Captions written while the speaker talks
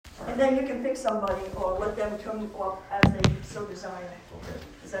then you can pick somebody or let them come up as they so desire. Okay.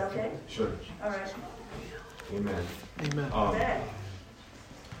 Is that okay? Sure. All right. Amen. Amen. Amen.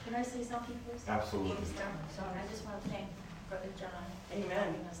 Can I say something, please? Absolutely. Sorry, I just want to thank Brother John for Amen.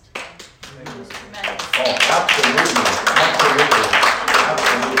 having us today. It was tremendous. Oh, absolutely. Absolutely.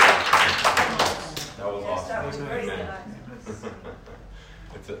 Absolutely. That was Yes, awesome. that was great. Amen.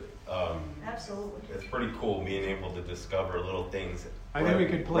 It's a, Absolutely. it's pretty cool being able to discover little things. I knew he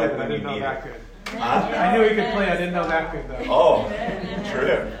could play, but I didn't know that good. Huh? I knew he could play. I didn't know that good though. Oh, Amen.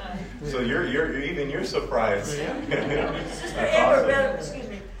 true. So you're surprised. Sister That's Amber awesome. better, excuse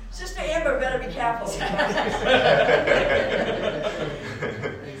me. Sister Amber better be careful.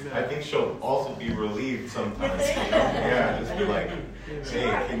 I think she'll also be relieved sometimes. You know? Yeah, just be like,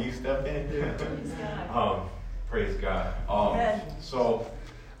 hey, can you step in? Praise God. Amen. So,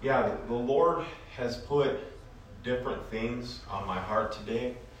 yeah, the Lord has put different things on my heart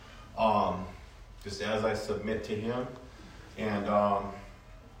today, just as I submit to Him. And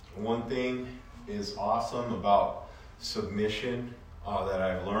one thing is awesome about submission that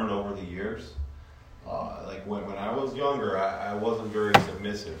I've learned over the years. Like when I was younger, I wasn't very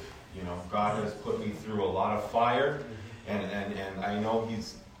submissive. You know, God has put me through a lot of fire, and I know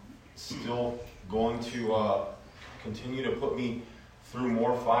He's still going to continue to put me through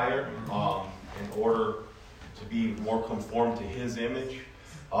more fire in order to be more conformed to His image.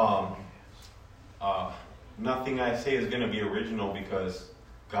 Nothing I say is going to be original because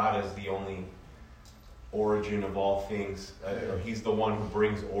God is the only origin of all things. He's the one who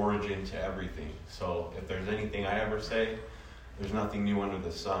brings origin to everything. So if there's anything I ever say, there's nothing new under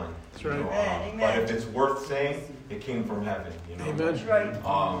the sun. That's right. You know, Amen. but if it's worth saying, it came from heaven. You know? Amen. That's right.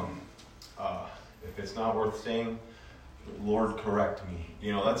 If it's not worth saying, Lord, correct me.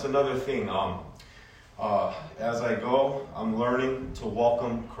 You know, that's another thing. As I go, I'm learning to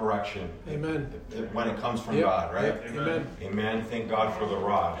welcome correction. Amen. When it comes from Yep. God, right? Yep. Amen. Amen. Thank God for the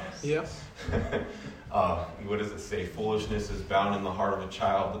rod. Yep. What does it say? Foolishness is bound in the heart of a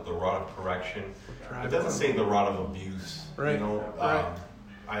child, but the rod of correction. It doesn't say the rod of abuse. Right. You know, Right.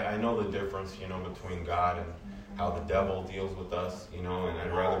 I know the difference, you know, between God and how the devil deals with us, you know, and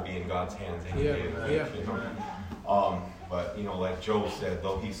I'd rather be in God's hands any day of the week, Yeah. you know. But, you know, like Job said,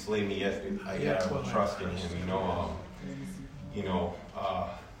 though He slay me, yet I will trust in Him, you know.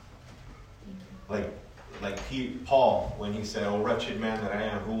 Like Paul, when he said, "Oh, wretched man that I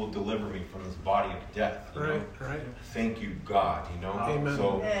am, who will deliver me from this body of death?" You know? Right. Thank you, God, you know. Amen.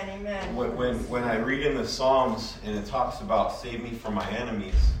 So Amen. Amen. when I read in the Psalms and it talks about save me from my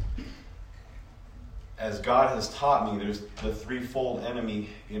enemies, as God has taught me, there's the threefold enemy.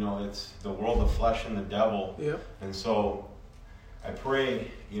 You know, it's the world, the flesh, and the devil. Yep. And so I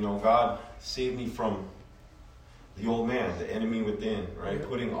pray, you know, God, save me from the old man, the enemy within, right? Yep.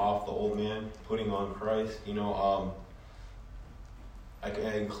 Putting off the old man, putting on Christ. You know, I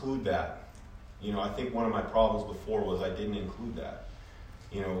include that. You know, I think one of my problems before was I didn't include that.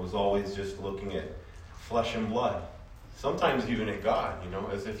 You know, it was always just looking at flesh and blood. Sometimes even at God, you know,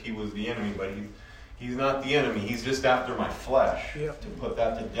 as if He was the enemy, but He's not the enemy. He's just after my flesh. Yep. To put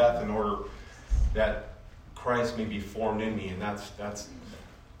that to death in order that Christ may be formed in me, and that's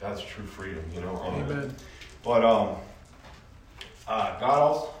true freedom, you know. Amen. But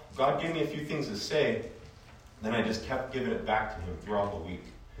God gave me a few things to say. Then I just kept giving it back to Him throughout the week.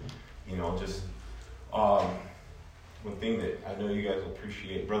 You know, just one thing that I know you guys will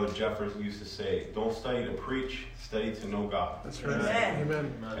appreciate. Brother Jeffers used to say, "Don't study to preach, study to know God." That's right. Amen.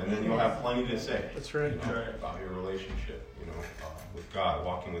 Amen. And then you'll have plenty to say. That's right. You know, about your relationship, you know, with God,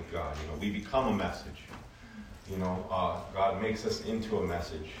 walking with God. You know, we become a message. You know, God makes us into a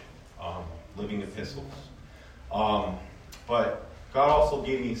message, living epistles. But God also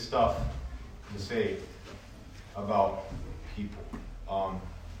gave me stuff to say about people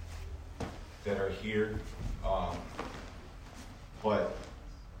that are here. But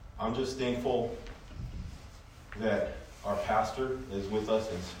I'm just thankful that our pastor is with us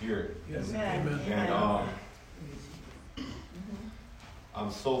in spirit. Yes. Amen. Amen. And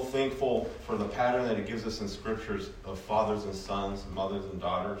I'm so thankful for the pattern that it gives us in scriptures of fathers and sons, mothers and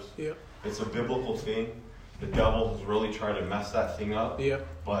daughters. Yep. It's a biblical thing. The devil has really tried to mess that thing up, Yep.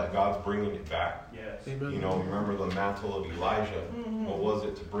 but God's bringing it back. Yes. Amen. You know, remember the mantle of Elijah. What was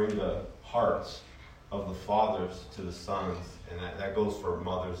it? To bring the hearts of the fathers to the sons. And that goes for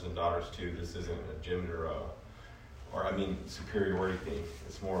mothers and daughters too. This isn't a gender superiority thing.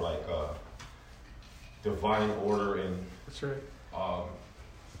 It's more like a divine order and That's right.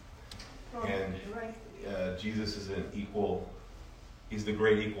 and Right. Jesus is an equal. He's the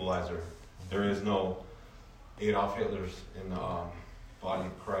great equalizer. There is no Adolf Hitlers body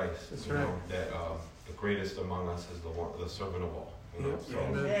of Christ. That's you right. know, that the greatest among us is the servant of all. You know, Yeah. so,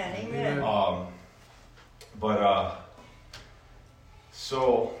 Amen, amen.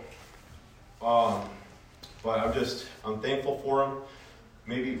 But I'm thankful for him.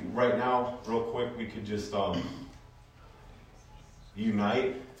 Maybe right now, real quick, we could just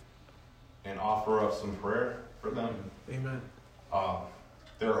unite and offer up some prayer for them. Amen.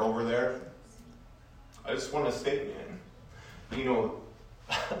 They're over there. I just want to say, man,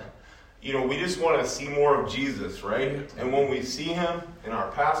 we just want to see more of Jesus, right? And when we see him in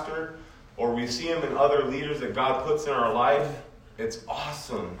our pastor, or we see him in other leaders that God puts in our life, it's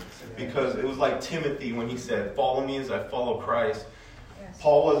awesome. Because it was like Timothy when he said, follow me as I follow Christ. Yes.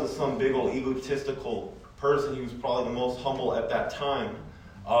 Paul wasn't some big old egotistical person. He was probably the most humble at that time.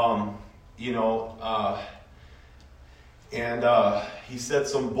 He said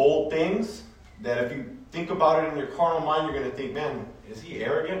some bold things that if you think about it in your carnal mind, you're going to think, man, is he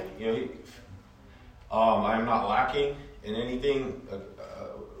arrogant? I am not lacking in anything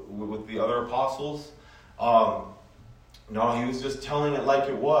with the other apostles. No, he was just telling it like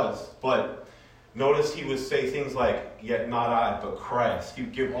it was. But notice he would say things like, yet not I, but Christ. He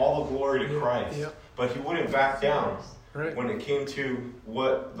would give all the glory to Christ. Yeah. But he wouldn't back down when it came to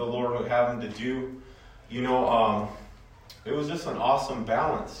what the Lord would have him to do. It was just an awesome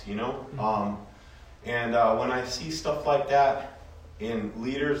balance, And when I see stuff like that in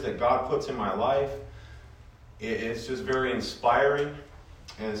leaders that God puts in my life, it's just very inspiring.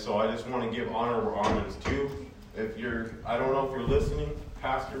 And so I just want to give honor where honor is due. I don't know if you're listening,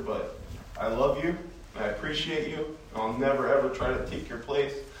 Pastor, but I love you. And I appreciate you. I'll never ever try to take your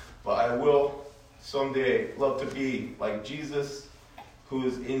place, but I will someday love to be like Jesus, who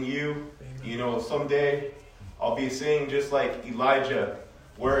is in you. Amen. Someday I'll be saying just like Elijah,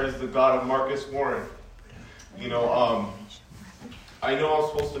 where is the God of Marcus Warren? I know I'm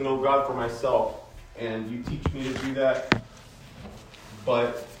supposed to know God for myself, and you teach me to do that.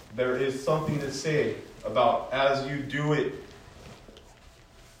 But there is something to say about as you do it,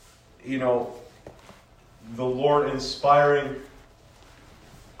 the Lord inspiring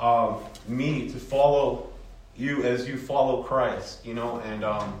me to follow you as you follow Christ,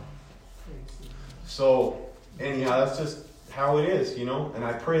 so anyhow, that's just how it is, and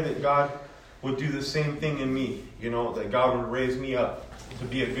I pray that God would do the same thing in me, that God would raise me up to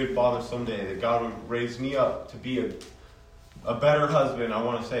be a good father someday, that God would raise me up to be a better husband. I don't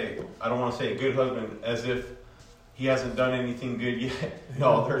want to say a good husband as if he hasn't done anything good yet.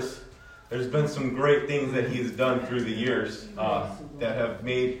 No, there's been some great things that he has done through the years that have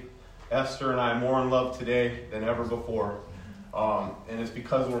made Esther and I more in love today than ever before. And it's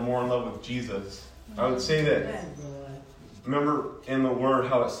because we're more in love with Jesus. I would say that, remember in the Word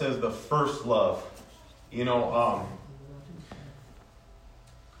how it says the first love. If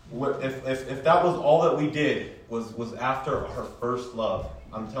that was all that we did was after our first love,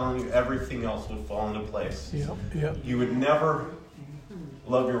 I'm telling you, everything else would fall into place. Yep. You would never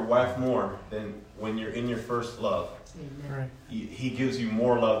love your wife more than when you're in your first love. Right. He gives you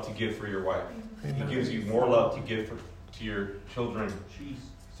more love to give for your wife. Amen. He gives you more love to give to your children.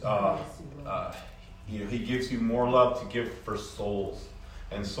 He gives you more love to give for souls.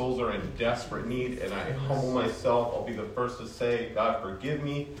 And souls are in desperate need. And I humble myself. I'll be the first to say, God, forgive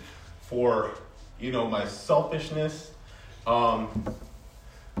me for, my selfishness.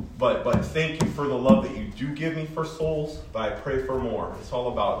 But thank you for the love that you do give me for souls. But I pray for more. It's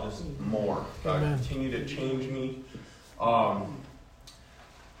all about just more. God, continue to change me. I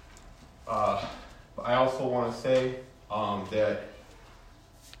also want to say that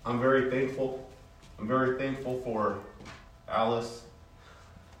I'm very thankful. I'm very thankful for Alice,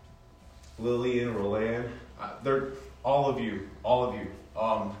 Lily, and Roland. They're all of you.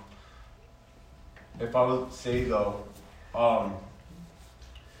 If I would say though,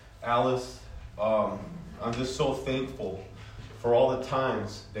 Alice, I'm just so thankful for all the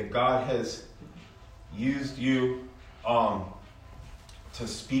times that God has used you to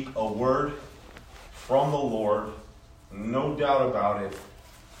speak a word from the Lord, no doubt about it,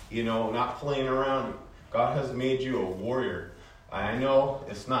 not playing around. God has made you a warrior. I know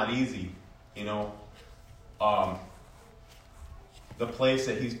it's not easy, the place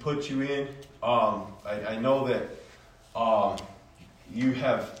that he's put you in. I know that you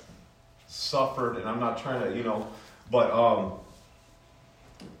have suffered, and I'm not trying to,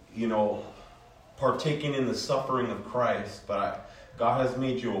 partaking in the suffering of Christ, but God has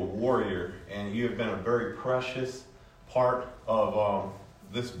made you a warrior, and you have been a very precious part of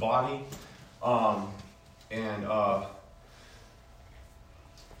this body.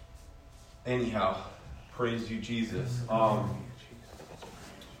 Anyhow, praise you, Jesus.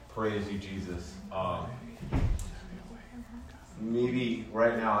 Praise you, Jesus. Maybe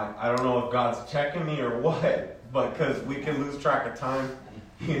right now, I don't know if God's checking me or what, but because we can lose track of time.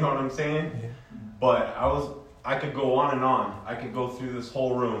 You know what I'm saying? But I could go on and on. I could go through this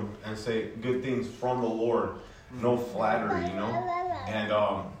whole room and say good things from the Lord. No flattery, you know? And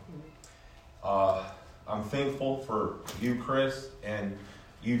I'm thankful for you, Chris, and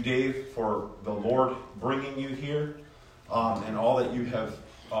you, Dave, for the Lord bringing you here, and all that you have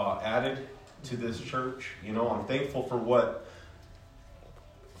added to this church. You know, I'm thankful for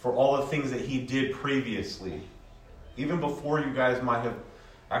all the things that he did previously. Even before you guys might have,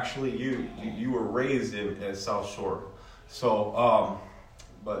 actually you were raised at South Shore. So,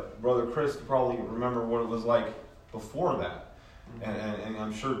 but Brother Chris could probably remember what it was like before that. And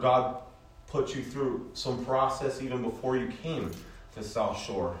I'm sure God put you through some process even before you came to South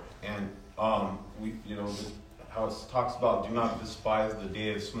Shore. And we, you know, how it talks about do not despise the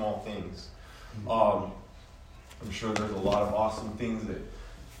day of small things. I'm sure there's a lot of awesome things that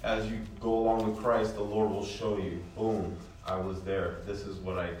as you go along with Christ, the Lord will show you. Boom, I was there. This is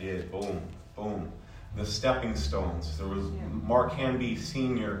what I did. Boom, boom. The stepping stones. There was Mark Hanby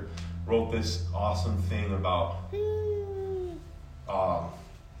Sr. wrote this awesome thing about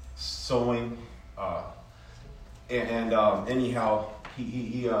sowing. Anyhow,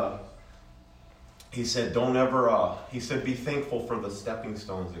 he said, don't ever, he said, be thankful for the stepping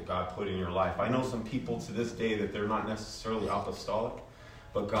stones that God put in your life. I know some people to this day that they're not necessarily apostolic,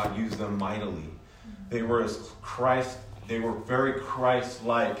 but God used them mightily. They were very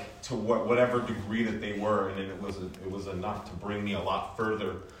Christ-like to whatever degree that they were, and it was enough to bring me a lot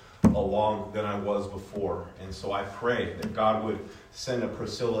further along than I was before. And so I pray that God would send a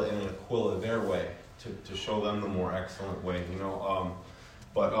Priscilla and an Aquila their way to show them the more excellent way, you know.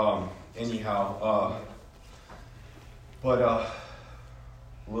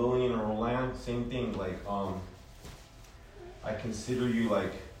 Lillian or Roland, same thing. Like, I consider you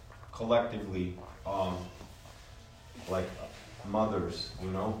like collectively, like mothers, you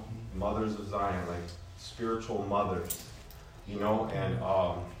know, mothers of Zion, like spiritual mothers, you know, and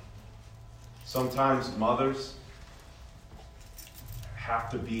sometimes mothers have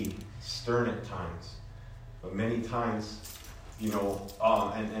to be stern at times, but many times, you know,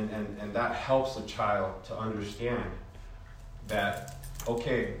 and that helps a child to understand that,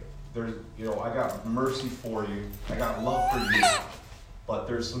 okay, there's, you know, I got mercy for you, I got love for you, but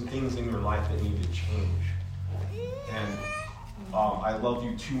there's some things in your life that need to change. And I love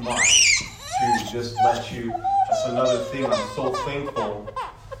you too much to just let you. That's another thing. I'm so thankful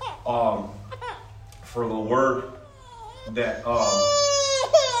for the word that,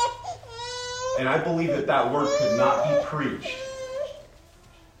 and I believe that word could not be preached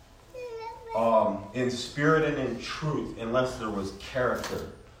in spirit and in truth unless there was character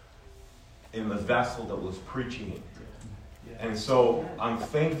in the vessel that was preaching it. And so I'm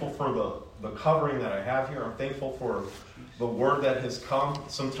thankful for the covering that I have here. I'm thankful for the word that has come.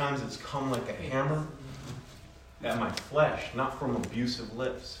 Sometimes it's come like a hammer at my flesh, not from abusive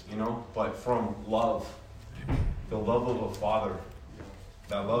lips, you know, but from love. The love of a father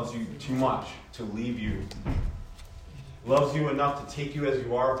that loves you too much to leave you. Loves you enough to take you as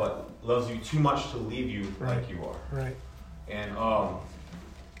you are, but loves you too much to leave you like you are. Right. And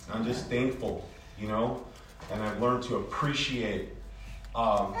I'm just thankful, you know, and I've learned to appreciate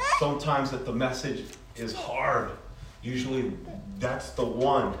sometimes that the message is hard. Usually that's the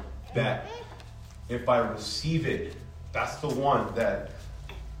one that if I receive it, that's the one that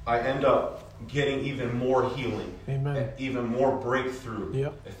I end up getting even more healing. Amen. Even more breakthrough.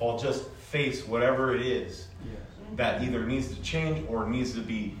 Yep. If I'll just face whatever it is that either needs to change or needs to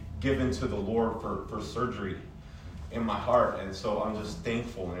be given to the Lord for surgery in my heart. And so I'm just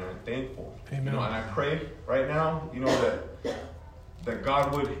thankful, man. I'm thankful. Amen. You know, and I pray right now, you know, that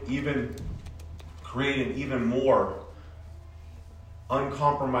God would even create an even more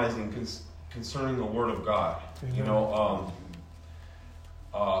uncompromising concerning the Word of God. Amen. You know,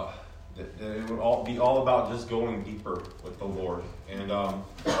 that it would all be all about just going deeper with the Lord. And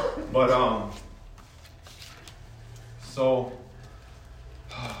so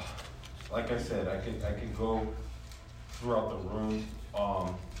like I said, I could go throughout the room.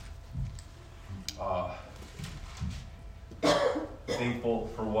 Thankful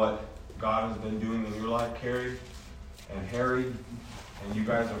for what God has been doing in your life, Carrie and Harry, and you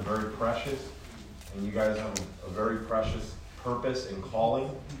guys are very precious, and you guys have a very precious purpose and calling,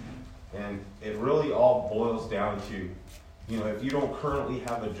 and it really all boils down to, you know, if you don't currently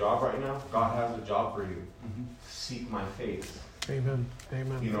have a job right now, God has a job for you. Seek my face. Amen.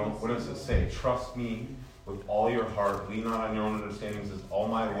 Amen. You know, what does it say? Trust me with all your heart. Lean not on your own understandings. In all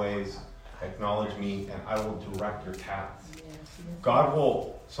my ways, acknowledge me, and I will direct your paths. God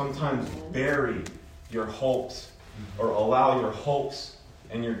will sometimes bury your hopes or allow your hopes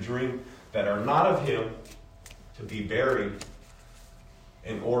and your dream that are not of Him to be buried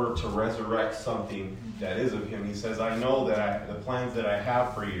in order to resurrect something that is of Him. He says, I know that the plans that I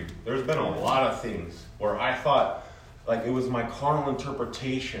have for you. There's been a lot of things where I thought like it was my carnal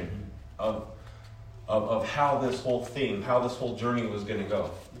interpretation of how this whole thing, how this whole journey was going to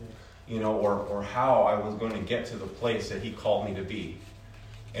go. You know, or how I was going to get to the place that He called me to be.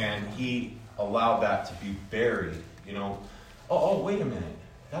 And He allowed that to be buried, you know. Oh, wait a minute.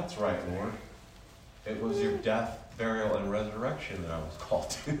 That's right, Lord. It was your death, burial, and resurrection that I was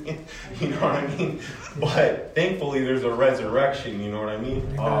called to. You know what I mean? But thankfully, there's a resurrection, you know what I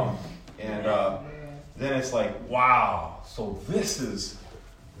mean? Then it's like, wow, so this is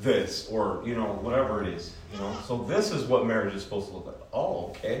this, or, you know, whatever it is, you know. So this is what marriage is supposed to look like. Oh,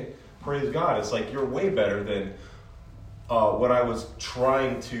 okay. Praise God. It's like you're way better than what I was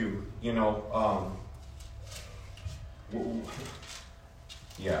trying to, you know,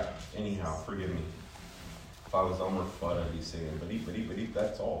 yeah, anyhow, forgive me. If I was Elmer Fudd, I'd be saying, but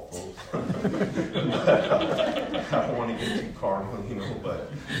that's all, folks. I don't want to get too carnal, you know, but,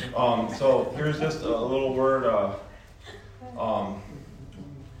 so here's just a little word, I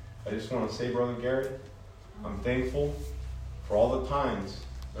just want to say, Brother Gary, I'm thankful for all the times.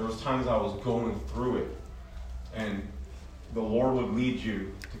 There was times I was going through it, and the Lord would lead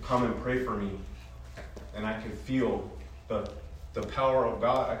you to come and pray for me, and I could feel the power of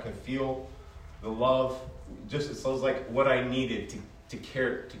God. I could feel the love. Just it was like what I needed to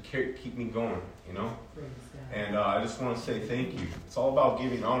keep me going, you know. And I just want to say thank you. It's all about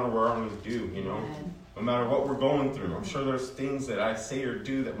giving honor where honor is due, you know. No matter what we're going through, I'm sure there's things that I say or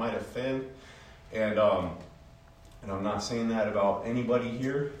do that might offend, and I'm not saying that about anybody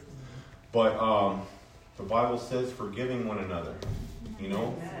here, but the Bible says forgiving one another, you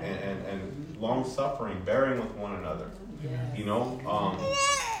know, and long-suffering, bearing with one another, you know.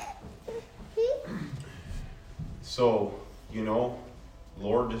 So, you know,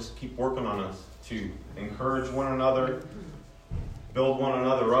 Lord, just keep working on us to encourage one another, build one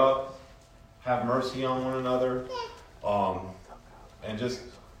another up, have mercy on one another, and just,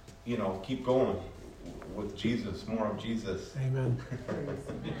 you know, keep going with Jesus, more of Jesus. Amen.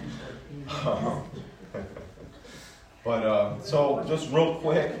 So just real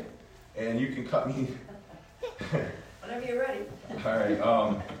quick, and you can cut me. Whenever you're ready. All right.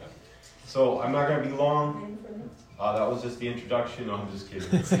 So I'm not going to be long. That was just the introduction. No, I'm just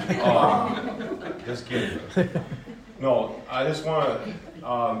kidding. Just kidding. No, I just want to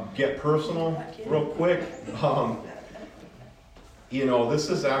get personal real quick. You know, this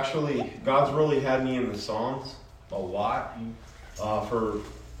is actually, God's really had me in the Psalms a lot for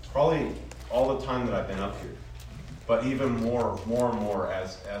probably all the time that I've been up here. But even more and more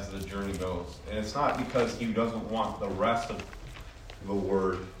as the journey goes. And it's not because He doesn't want the rest of the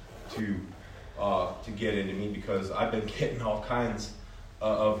Word to get into me, because I've been getting all kinds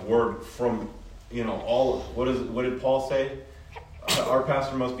of Word from, you know, what did Paul say? Our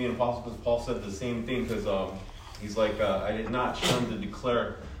pastor must be an apostle, because Paul said the same thing, because he's like, I did not shun to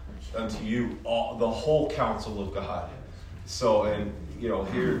declare unto you the whole counsel of God. So, and, you know,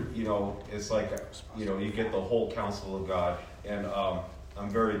 here, you know, it's like, you know, you get the whole counsel of God. And I'm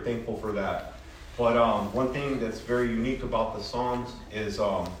very thankful for that. But one thing that's very unique about the Psalms is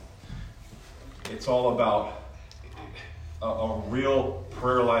it's all about a real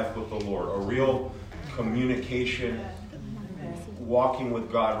prayer life with the Lord, a real communication, walking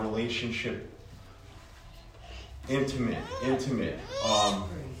with God, relationship, intimate.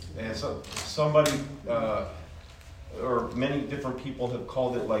 And so somebody, or many different people have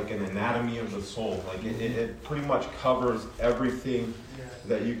called it like an anatomy of the soul. Like it pretty much covers everything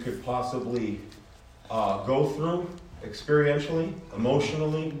that you could possibly go through experientially,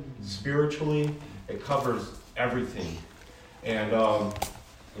 emotionally, spiritually. It covers everything. And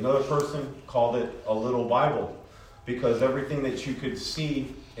another person called it a little Bible, because everything that you could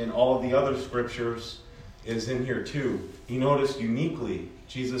see in all of the other scriptures is in here too. You notice uniquely,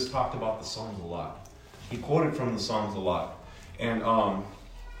 Jesus talked about the Psalms a lot. He quoted from the Psalms a lot. And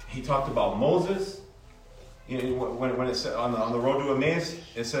he talked about Moses. You know, when it said on the road to Emmaus,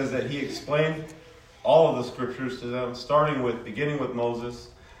 it says that he explained all of the scriptures to them, beginning with Moses,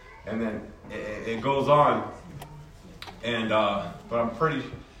 and then it goes on. And but I'm pretty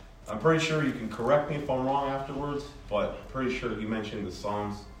sure you can correct me if I'm wrong afterwards. But I'm pretty sure he mentioned the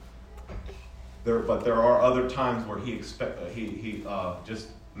Psalms. But there are other times where he just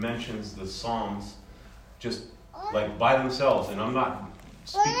mentions the Psalms just like by themselves. And I'm not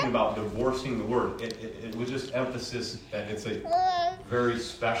speaking about divorcing the word. It was just emphasis that it's a very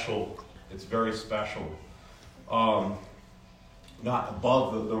special. It's very special. Not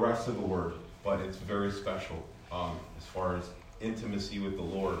above the rest of the word, but it's very special as far as intimacy with the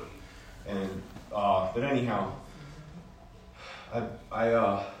Lord. And but anyhow, I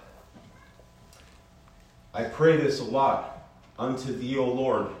pray this a lot. Unto thee, O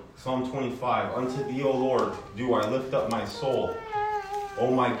Lord, Psalm 25. Unto thee, O Lord, do I lift up my soul.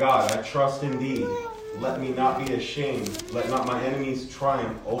 O my God, I trust in thee. Let me not be ashamed. Let not my enemies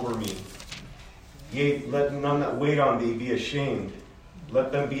triumph over me. Yea, let none that wait on thee be ashamed.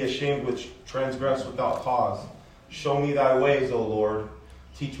 Let them be ashamed which transgress without cause. Show me thy ways, O Lord.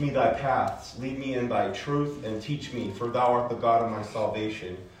 Teach me thy paths. Lead me in thy truth and teach me, for thou art the God of my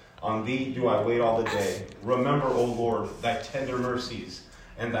salvation. On thee do I wait all the day. Remember, O Lord, thy tender mercies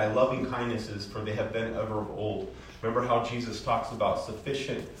and thy loving kindnesses, for they have been ever of old. Remember how Jesus talks about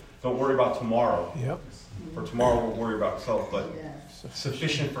sufficient. Don't worry about tomorrow. Yep. For tomorrow won't worry about itself, but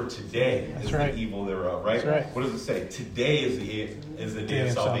sufficient for today is the evil thereof, right? That's right. What does it say? Today is the day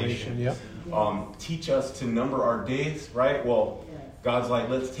of salvation. Yep. Teach us to number our days, right? Well, God's like,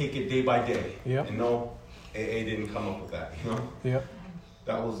 let's take it day by day. Yep. And no, AA didn't come up with that, you know? Yep.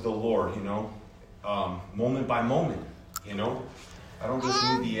 That was the Lord, you know? Moment by moment, you know? I don't just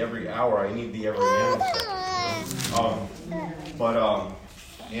need thee every hour, I need thee every minute.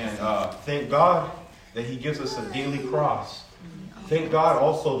 You know? Thank God that he gives us a daily cross. Thank God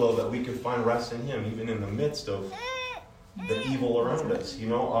also, though, that we can find rest in him, even in the midst of the evil around us, you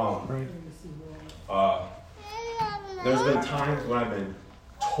know? There's been times when I've been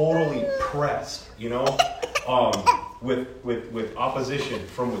totally pressed, you know, with opposition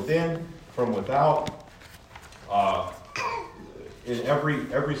from within, from without, in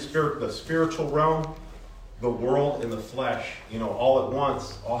every spirit, the spiritual realm, the world, and the flesh, you know, all at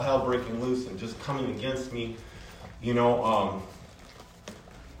once, all hell breaking loose and just coming against me, you know,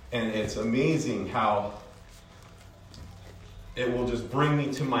 and it's amazing how it will just bring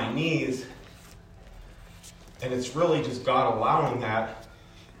me to my knees. And it's really just God allowing that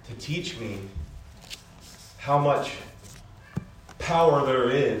to teach me how much power there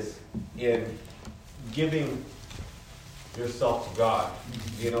is in giving yourself to God,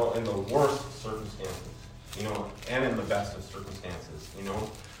 you know, in the worst circumstances, you know, and in the best of circumstances, you know.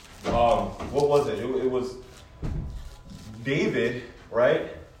 What was it? It was David,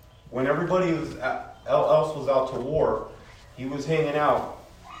 right? When everybody else was out to war, he was hanging out,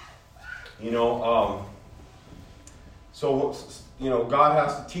 you know. So, you know, God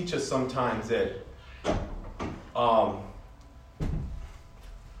has to teach us sometimes that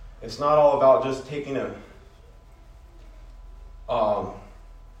it's not all about just taking a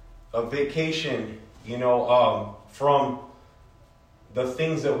vacation, you know, from the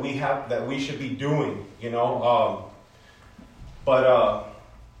things that we have, that we should be doing, you know.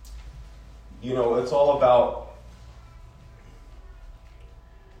 You know, it's all about,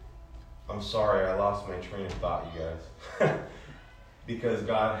 I'm sorry, I lost my train of thought, you guys. Because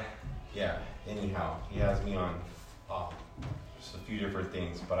God, anyhow, he has me on just a few different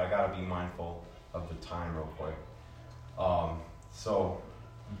things, but I got to be mindful of the time real quick.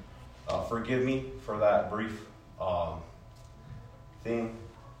 Forgive me for that brief thing.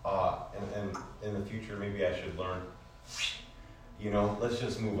 And in the future, maybe I should learn. You know, let's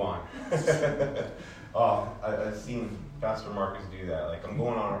just move on. I've seen Pastor Marcus do that. Like, I'm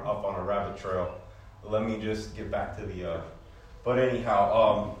going up on a rabbit trail. Let me just get back to the... But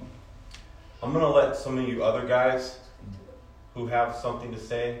anyhow, I'm going to let some of you other guys who have something to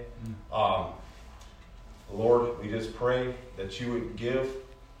say. Lord, we just pray that you would give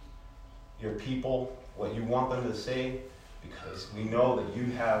your people what you want them to say, because we know that you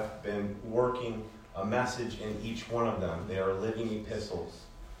have been working a message in each one of them. They are living epistles.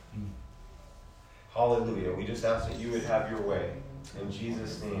 Hallelujah. We just ask that you would have your way. In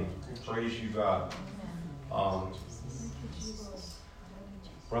Jesus' name, praise you, God.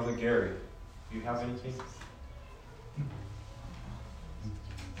 Brother Gary, do you have anything?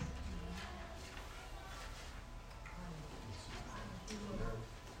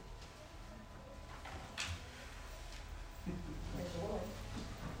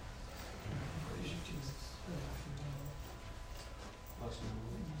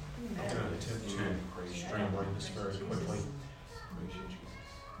 I'm going to attempt to streamline this very quickly.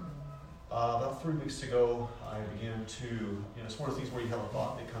 About 3 weeks ago, I began to, it's one of the things where you have a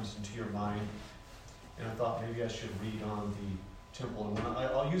thought that comes into your mind, and I thought maybe I should read on the temple. And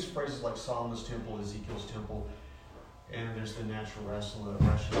I'll use phrases like Solomon's temple, Ezekiel's temple, And there's the natural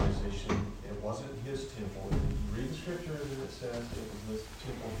rationalization. It wasn't his temple. And you read the scripture and it says it was this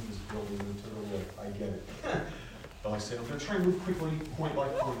temple he was building into the Lord. I get it. But like I said, I'm going to try and move quickly, point by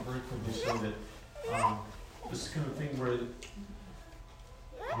point, very quickly, so that this is the kind of thing where,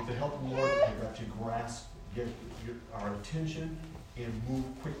 with the help of the Lord, I've got to grasp, get our attention, and move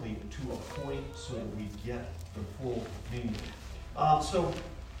quickly to a point so that we get the full meaning. So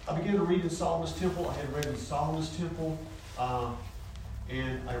I began to read in Solomon's temple. I had read in Solomon's temple,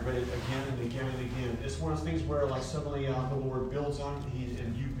 and I read it again and again and again. It's one of those things where, like, suddenly the Lord builds on it,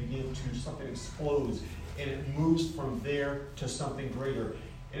 and you begin to, something explodes, and it moves from there to something greater.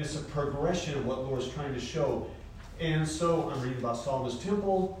 And it's a progression of what the Lord is trying to show. And so I'm reading about Solomon's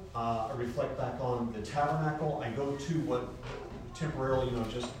temple. I reflect back on the tabernacle. I go to what temporarily,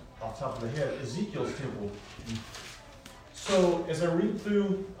 just off the top of the head, Ezekiel's temple. So as I read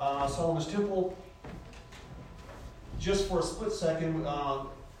through Solomon's temple, just for a split second,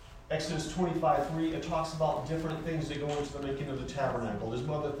 Exodus 25:3, it talks about different things that go into the making of the tabernacle. There's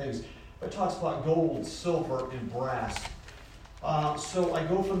other things, but it talks about gold, silver, and brass. So I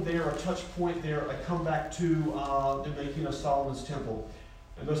go from there, a touch point there, I come back to the making of Solomon's temple.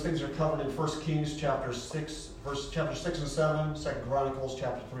 And those things are covered in 1 Kings chapter 6 and 7, 2 Chronicles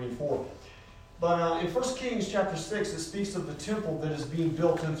chapter 3 and 4. But in 1 Kings chapter 6, it speaks of the temple that is being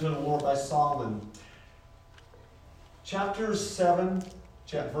built into the Lord by Solomon. Chapter 7,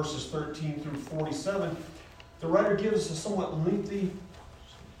 verses 13 through 47, the writer gives us a somewhat lengthy,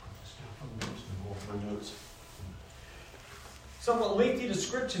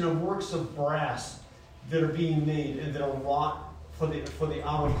 description of works of brass that are being made and that are wrought for the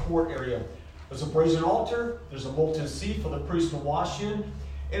outer court area. There's a brazen altar, there's a molten seat for the priest to wash in,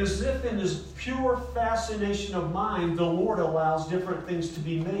 and as if in this pure fascination of mind, the Lord allows different things to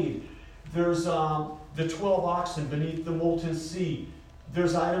be made. There's the 12 oxen beneath the molten sea.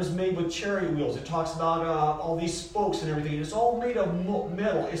 There's items made with chariot wheels. It talks about all these spokes and everything. It's all made of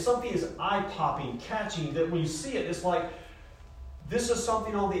metal. It's something that's eye-popping, catching, that when you see it, it's like, this is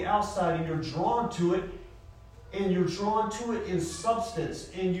something on the outside and you're drawn to it, and you're drawn to it in substance,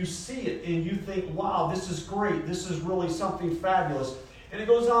 and you see it and you think, wow, this is great. This is really something fabulous. And it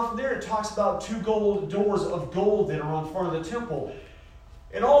goes on from there. It talks about 2 gold doors of gold that are on front of the temple.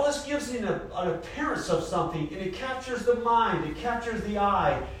 And all this gives you an appearance of something, and it captures the mind, it captures the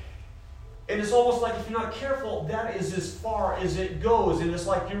eye. And it's almost like, if you're not careful, that is as far as it goes. And it's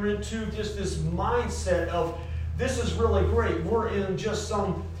like you're into just this mindset of, this is really great. We're in just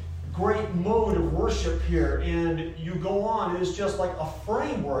some great mode of worship here. And you go on, and it's just like a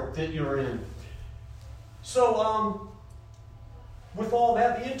framework that you're in. So, with all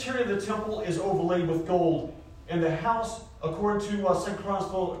that, the interior of the temple is overlaid with gold. And the house, according to 2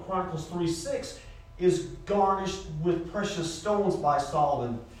 Chronicles 3:6, is garnished with precious stones by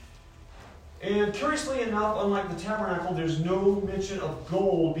Solomon. And curiously enough, unlike the tabernacle, there's no mention of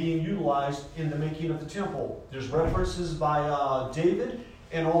gold being utilized in the making of the temple. There's references by David,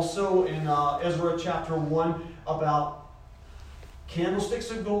 and also in Ezra chapter 1 about candlesticks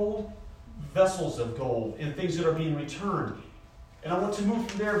of gold, vessels of gold, and things that are being returned. And I want to move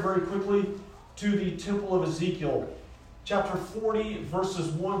from there very quickly to the temple of Ezekiel. Chapter 40, verses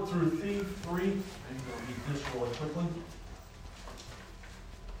 1 through 3. I'm going to read this really quickly.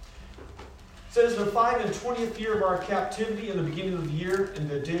 It says, the 25th year of our captivity, in the beginning of the year, in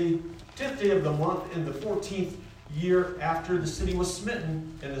the 10th day of the month, in the 14th year after the city was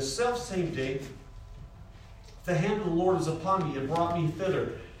smitten, in the selfsame day, the hand of the Lord is upon me and brought me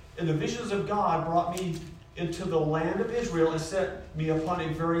thither. And the visions of God brought me into the land of Israel and set me upon a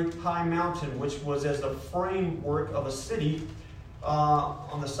very high mountain, which was as the framework of a city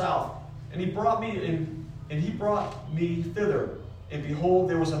on the south. And he brought me thither. And behold,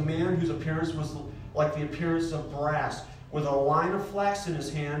 there was a man whose appearance was like the appearance of brass, with a line of flax in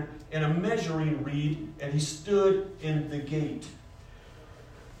his hand and a measuring reed, and he stood in the gate.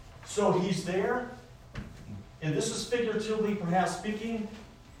 So he's there, and this is figuratively, perhaps speaking,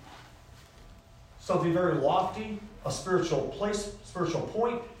 something very lofty, a spiritual place, spiritual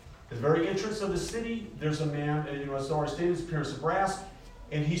point. At the very entrance of the city, there's a man, and as already stated, his appearance of brass,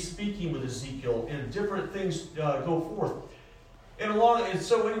 and he's speaking with Ezekiel, and different things go forth. And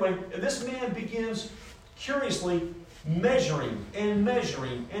so anyway, this man begins curiously measuring and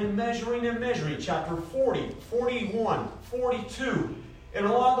measuring and measuring and measuring. Chapter 40, 41, 42. And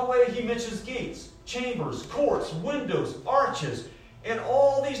along the way, he mentions gates, chambers, courts, windows, arches, and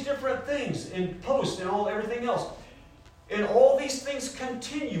all these different things, and posts and everything else. And all these things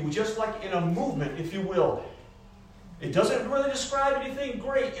continue, just like in a movement, if you will. It doesn't really describe anything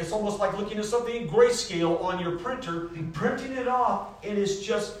great. It's almost like looking at something in grayscale on your printer, printing it off, and it's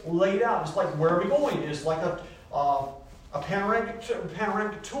just laid out. It's like, where are we going? It's like a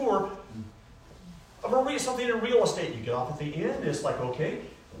panoramic tour of something in real estate. You get off at the end, it's like, okay,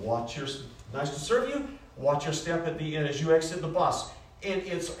 nice to serve you. Watch your step at the end as you exit the bus. And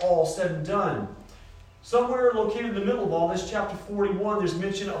it's all said and done. Somewhere located in the middle of all this, chapter 41, there's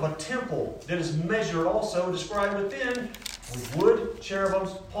mention of a temple that is measured also, described within with wood,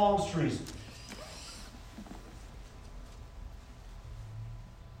 cherubims, palm trees.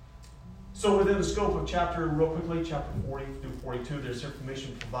 So within the scope of chapter 40 through 42, there's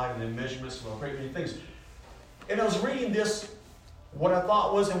information provided in measurements of a great many things. And I was reading this, what I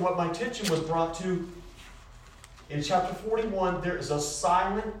thought was, and what my attention was brought to, in chapter 41, there is a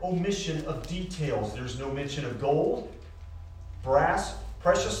silent omission of details. There's no mention of gold, brass,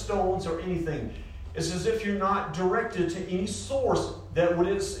 precious stones, or anything. It's as if you're not directed to any source that would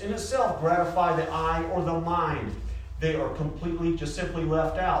in itself gratify the eye or the mind. They are completely, just simply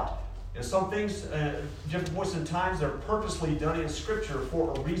left out. And some things, different points in times, they're purposely done in Scripture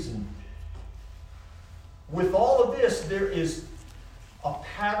for a reason. With all of this, there is a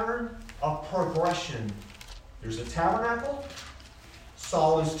pattern of progression. There's a tabernacle,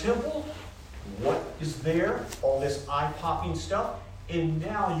 Solomon's temple, what is there, all this eye-popping stuff, and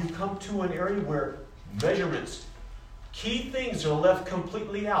now you come to an area where measurements, key things are left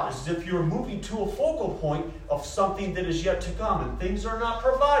completely out, as if you're moving to a focal point of something that is yet to come, and things are not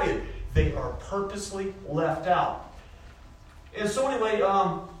provided. They are purposely left out. And so anyway,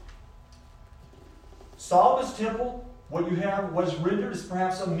 Solomon's temple, what you have was rendered as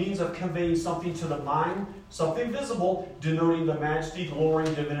perhaps a means of conveying something to the mind, something visible, denoting the majesty, glory,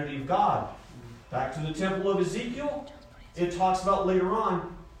 and divinity of God. Back to the temple of Ezekiel, it talks about later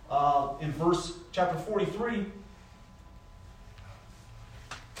on in chapter 43. You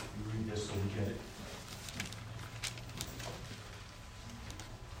read this so we get it.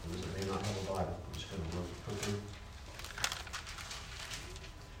 Those that may not have a Bible, I'm just going to look quickly.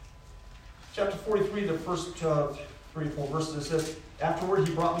 Chapter 43, the first 3 or 4 verses, it says, "Afterward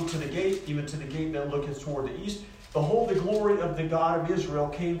he brought me to the gate, even to the gate that looketh toward the east. Behold, the glory of the God of Israel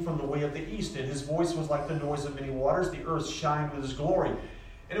came from the way of the east, and his voice was like the noise of many waters. The earth shined with his glory.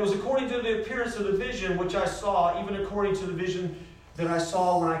 And it was according to the appearance of the vision which I saw, even according to the vision that I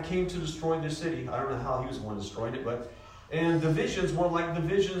saw when I came to destroy the city." I don't know how he was the one destroying it, and the visions were like the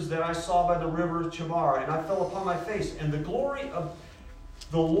visions that I saw by the river Chebar, and I fell upon my face, and the glory of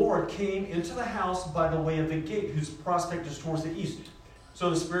the Lord came into the house by the way of the gate, whose prospect is towards the east. So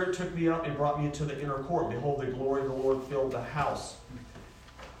the Spirit took me up and brought me into the inner court. Behold, the glory of the Lord filled the house.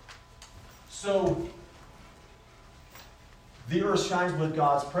 So the earth shines with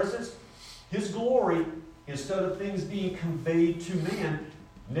God's presence. His glory, instead of things being conveyed to man,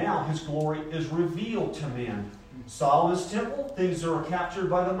 now his glory is revealed to man. Solomon's temple, things that are captured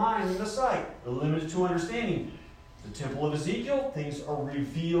by the mind and the sight, are limited to understanding. The temple of Ezekiel, things are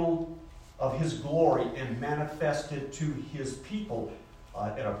revealed of his glory and manifested to his people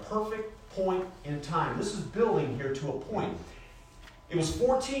at a perfect point in time. This is building here to a point. It was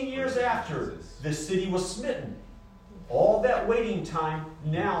 14 years after the city was smitten. All that waiting time,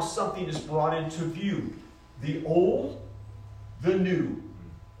 now something is brought into view. The old, the new.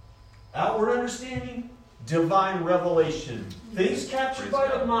 Outward understanding, divine revelation. Things captured by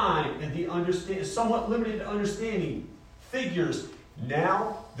the mind and the somewhat limited understanding. Figures.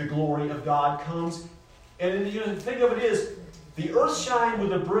 Now the glory of God comes. And the thing of it is, the earth shined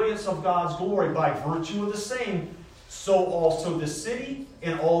with the brilliance of God's glory by virtue of the same. So also the city,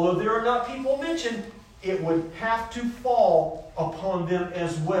 and although there are not people mentioned, it would have to fall upon them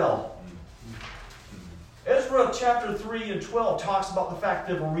as well. Ezra chapter 3 and 12 talks about the fact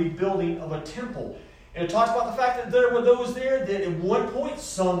of a rebuilding of a temple. And it talks about the fact that there were those there that at one point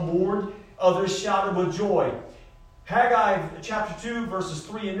some mourned, others shouted with joy. Haggai chapter 2 verses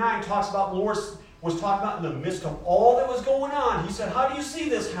 3 and 9 talks about the Lord was talking about in the midst of all that was going on. He said, how do you see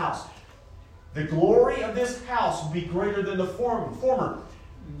this house? The glory of this house will be greater than the former.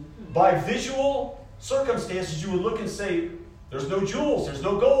 By visual circumstances, you would look and say, there's no jewels, there's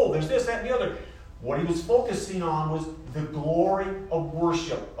no gold, there's this, that, and the other. What he was focusing on was the glory of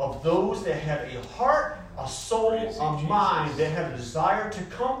worship, of those that had a heart, a soul, a mind, that had a desire to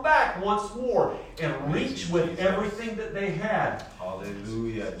come back once more and reach with everything that they had.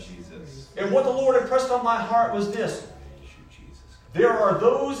 Hallelujah, Jesus. And what the Lord impressed on my heart was this. There are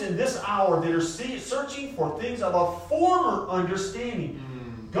those in this hour that are searching for things of a former understanding.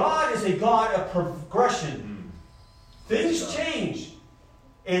 God is a God of progression. Things change.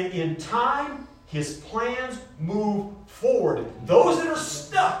 And in time, His plans move forward. Those that are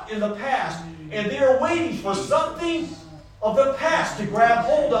stuck in the past and they are waiting for something of the past to grab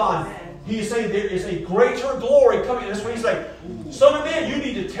hold on, He is saying there is a greater glory coming. That's what He's like, Son of man, you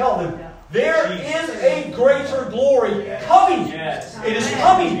need to tell them, there is a greater glory coming. It is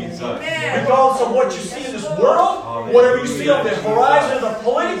coming. Regardless of what you see in this world, whatever you see on the horizon of the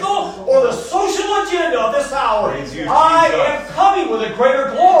political or the social agenda of this hour, I am coming with a greater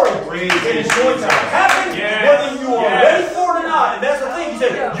glory. It is going to happen whether you are ready for it or not. And that's the thing. He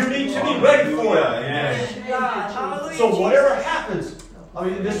said, you need to be ready for it. So whatever happens, I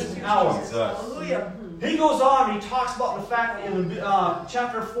mean, in this hour, he goes on and he talks about the fact in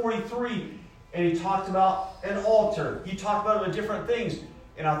chapter 43, and he talked about an altar. He talked about the different things.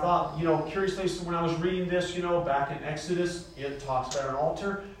 And I thought, curiously, so when I was reading this, back in Exodus, it talks about an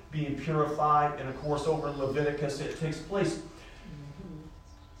altar being purified. And of course, over in Leviticus, it takes place.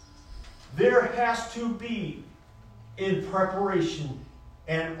 There has to be, in preparation,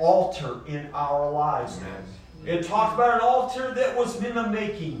 an altar in our lives. It talked about an altar that was in the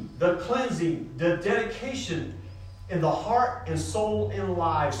making, the cleansing, the dedication in the heart and soul and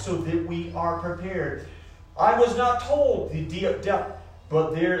lives so that we are prepared. I was not told the depth,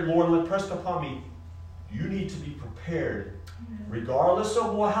 but there, Lord impressed upon me, you need to be prepared. Regardless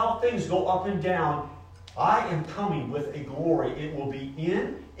of how things go up and down, I am coming with a glory. It will be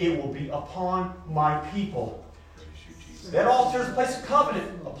in, it will be upon my people. That altar is a place of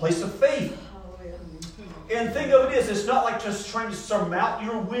covenant, a place of faith. And think of it as, it's not like just trying to surmount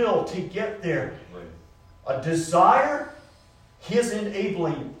your will to get there. A desire, His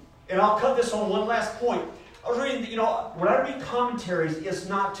enabling. And I'll cut this on one last point. I was reading, when I read commentaries, it's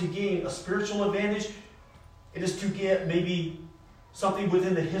not to gain a spiritual advantage. It is to get maybe something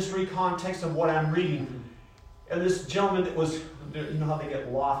within the history context of what I'm reading. And this gentleman that was, how they get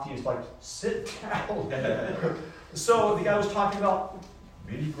lofty, it's like, sit down. So the guy was talking about,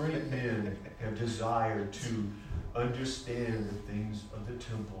 many great men have desired to understand the things of the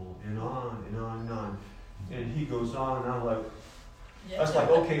temple, and on and on and on. And he goes on, and I'm like, that's like,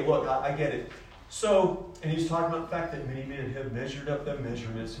 okay, look, I get it. So, and he's talking about the fact that many men have measured up their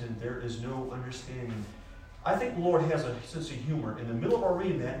measurements, and there is no understanding. I think the Lord has a sense of humor. In the middle of our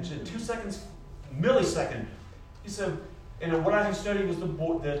reading that, in 2 seconds, millisecond, He said, and what I have studied was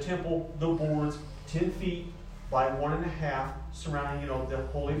the temple, the boards, 10 feet by 1.5, surrounding, the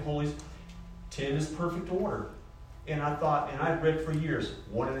Holy of Holies. 10 is perfect order. And I thought, and I've read for years,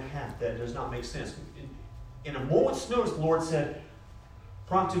 1.5, that does not make sense. In a moment's notice, the Lord said,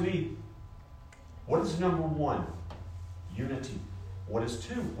 prompted me, what is number 1? Unity. What is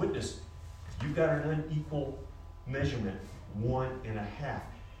 2? Witness. You've got an unequal measurement, 1.5.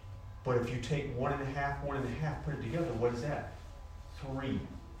 But if you take 1.5, put it together, what is that? 3.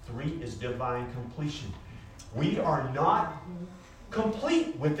 3 is divine completion. We are not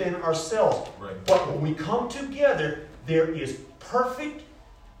complete within ourselves. Right. But when we come together, there is perfect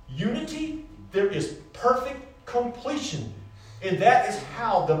unity. There is perfect completion. And that is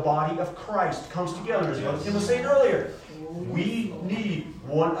how the body of Christ comes together. As Tim was saying earlier, we need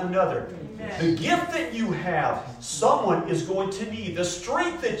one another. The gift that you have, someone is going to need. The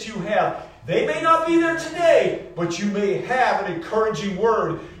strength that you have, they may not be there today, but you may have an encouraging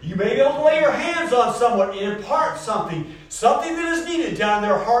word. You may be able to lay your hands on someone and impart something that is needed down in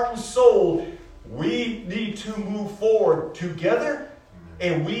their heart and soul. We need to move forward together,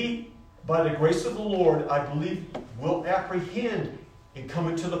 and we, by the grace of the Lord, I believe, will apprehend and come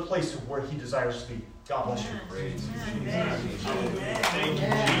into the place of where He desires us to be. God bless you. Praise you, Jesus. Thank you,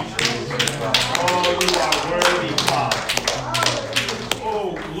 Jesus. Oh, you are worthy, God.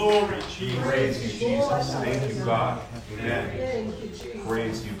 Oh, glory, Jesus. Praise you, Jesus. Thank you, God. Amen.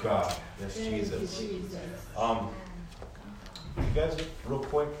 Praise you, God. Yes, Jesus. You guys, real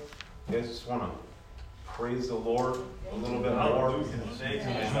quick, you guys just want to praise the Lord a little bit more. Thank you,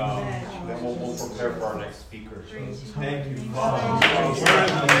 And then we'll prepare for our next speaker. Thank you, Father.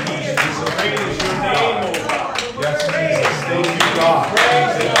 Praise your name, O God. Yes, Jesus. Thank you, God.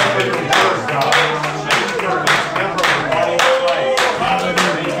 Thank you for your word, God. Thank you for each member of the body of Christ.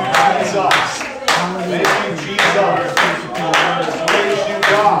 Thank you, Jesus. Praise you, God. Praise you,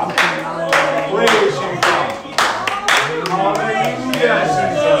 God. Hallelujah,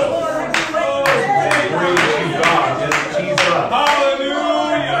 Jesus. Praise you, God. Yes, Jesus.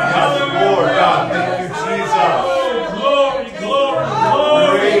 Hallelujah. Yes, Lord, God. Thank you, Jesus. Glory, glory,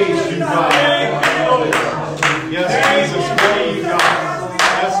 glory.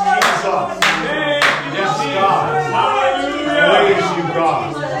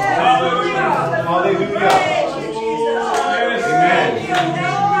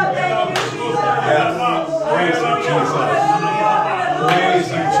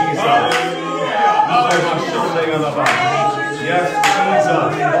 Yes,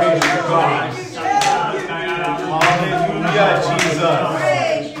 Jesus. Praise you, God. Hallelujah, Jesus.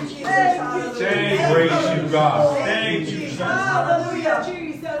 Praise you, God. Thank you, Jesus. Hallelujah,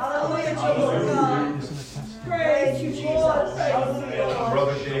 Jesus. Hallelujah, Jesus. Praise you, Jesus.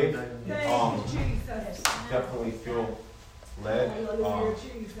 Brother Dave, Thank you, Jesus. definitely feel led. Hallelujah,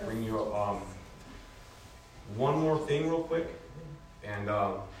 Jesus. Bring you one more thing real quick. And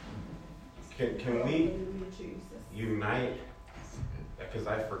can we unite? Because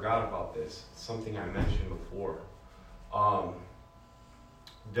I forgot about this. Something I mentioned before.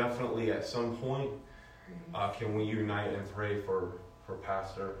 Definitely at some point, can we unite and pray for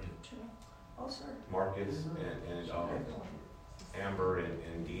Pastor Marcus and Amber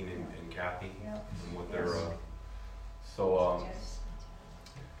and Dean and Kathy and what they're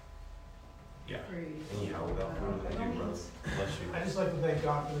yeah. Anyhow, without further ado, brother, bless you. I just like to thank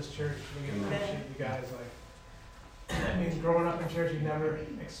God for this church. We appreciate you guys. I mean, growing up in church, you never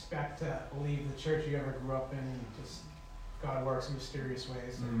expect to leave the church you ever grew up in. Just God works in mysterious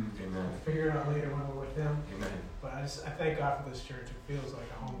ways. Amen. We'll figure it out later when we're with Him. Amen. But I thank God for this church. It feels like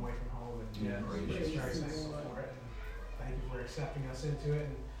a home away from home, and I'm just very thankful for it. And thank you for accepting us into it,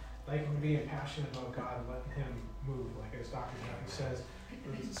 and thank you for being passionate about God and letting Him move. Like as Dr. Jeffy says,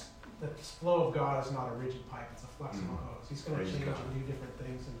 the flow of God is not a rigid pipe; it's a flexible hose. He's going to change and do different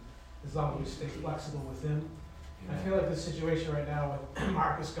things, and as long as we stay flexible with Him. I feel like the situation right now with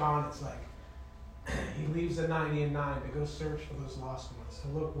Marcus gone, it's like he leaves the 90 and 9 to go search for those lost ones, to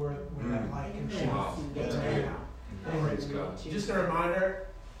look where that light can shine. That's right now. Praise God. Just a reminder,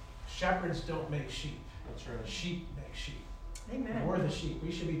 shepherds don't make sheep. That's right. Sheep make sheep. Amen. We're the sheep.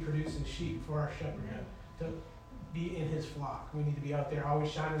 We should be producing sheep for our shepherd to be in his flock. We need to be out there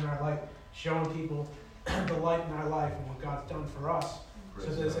always shining our light, showing people the light in our life and what God's done for us. So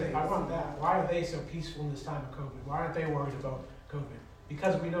they say, I want that. Why are they so peaceful in this time of COVID? Why aren't they worried about COVID?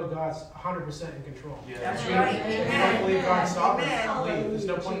 Because we know God's 100% in control. Yeah. That's If right. you don't believe God's sovereign, Amen. leave. There's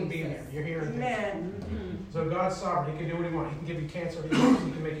no point in being here. You're here and there. Amen. So God's sovereign. He can do what He wants. He can give you cancer. He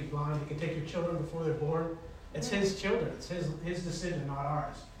can make you blind. He can take your children before they're born. It's His children. It's His decision, not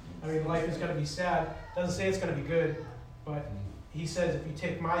ours. I mean, life is going to be sad. Doesn't say it's going to be good, but He says, if you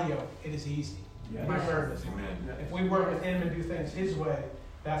take my yoke, it is easy. My burden is light. If we work with Him and do things His way,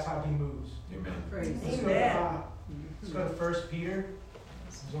 that's how He moves. Amen. Let's go to 1 Peter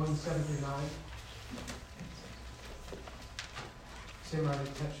 1:7-9. Tim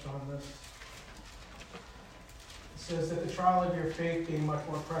already touched on this. It says that the trial of your faith, being much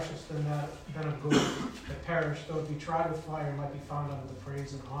more precious than of gold, that perish, though it be tried with fire, might be found unto the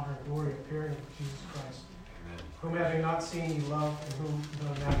praise and honor and glory appearing of Jesus Christ. Whom having not seen you love, and whom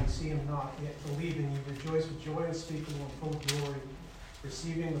though now you see Him not, yet believing you rejoice with joy unspeakable and full of glory,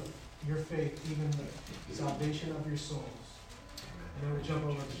 receiving your faith, even the salvation of your souls. And then we jump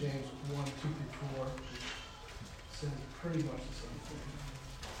over to James 1:2-4. Says pretty much the same thing.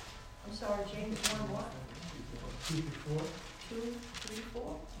 I'm sorry, James 1 what? 2-4. 2, 3,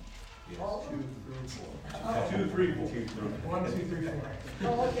 4? Yes. All of them? 2, 3, 4. 1, 2, 3, 4.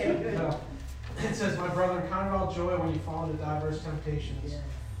 Oh, okay, good. It says, my brethren, count it all joy when you fall into diverse temptations,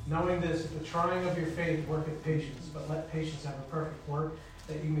 knowing this, that the trying of your faith worketh patience, but let patience have a perfect work,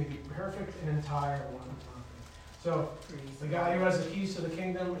 that you may be perfect and entire, wanting nothing. So, the guy who has the keys to the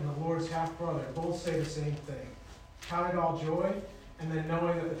kingdom and the Lord's half-brother both say the same thing. Count it all joy, and then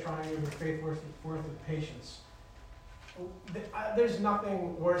knowing that the trying of your faith worketh patience. There's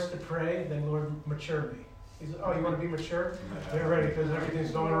nothing worse to pray than, Lord, mature me. You want to be mature? Get ready, because everything's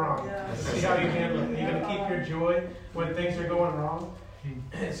going wrong. Yeah. See how you handle it. Are you going to keep your joy when things are going wrong?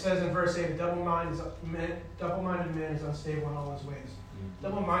 It says in verse 8, a double-minded man is unstable in all his ways.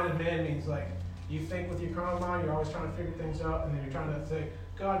 Double-minded man means like, you think with your carnal mind, you're always trying to figure things out, and then you're trying to say,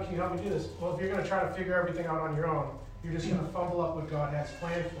 God, can you help me do this? Well, if you're going to try to figure everything out on your own, you're just going to fumble up what God has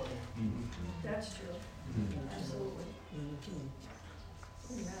planned for you. That's true. Absolutely.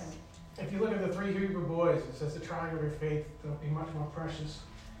 Amen. If you look at the 3 Hebrew boys, it says the trying of your faith will be much more precious.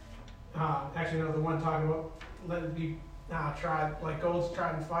 Actually, no, the one talking about let it be tried, like gold's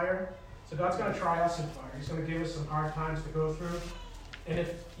tried in fire. So God's going to try us in fire. He's going to give us some hard times to go through. And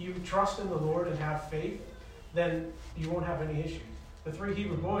if you trust in the Lord and have faith, then you won't have any issues. The 3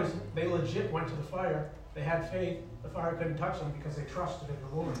 Hebrew boys, they legit went to the fire. They had faith. The fire couldn't touch them because they trusted in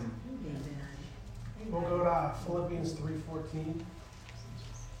the Lord. We'll go to Philippians 3:14.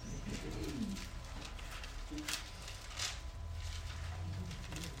 It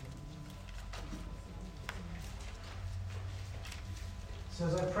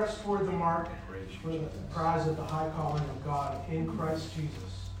says, I press toward the mark for the prize of the high calling of God in Christ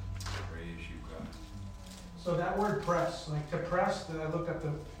Jesus. Praise you, God. So that word press, like to press, I looked up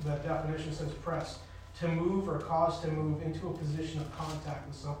the definition, says press. To move or cause to move into a position of contact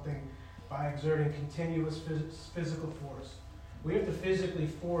with something by exerting continuous physical force. We have to physically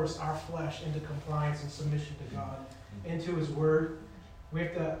force our flesh into compliance and submission to God, into His Word. We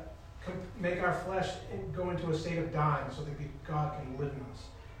have to make our flesh go into a state of dying so that God can live in us.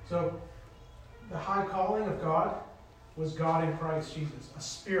 So the high calling of God was God in Christ Jesus, a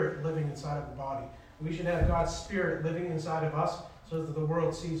spirit living inside of the body. We should have God's spirit living inside of us so that the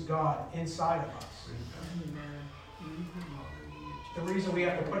world sees God inside of us. The reason we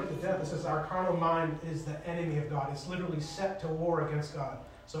have to put it to death is because our carnal mind is the enemy of God. It's literally set to war against God.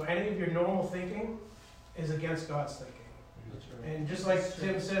 So any of your normal thinking is against God's thinking. And just like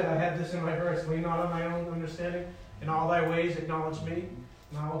Tim said, I had this in my verse, lean not on my own understanding, in all thy ways acknowledge me,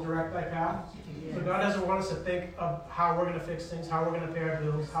 and I will direct thy path. So God doesn't want us to think of how we're going to fix things, how we're going to pay our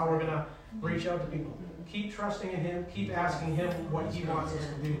bills, how we're going to reach out to people. Keep trusting in Him, keep asking Him what He wants us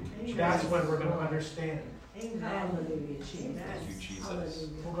to do. That's when we're going to understand. Hallelujah, Jesus. Thank you, Jesus.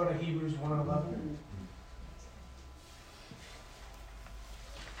 We'll go to Hebrews 1:11.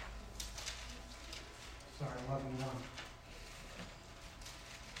 Sorry, 11:1.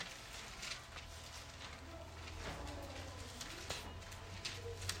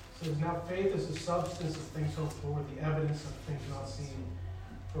 It says, now faith is the substance of things hoped for, the evidence of things not seen.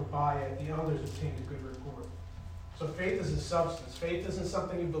 For by it the elders obtained a good report. So faith is a substance. Faith isn't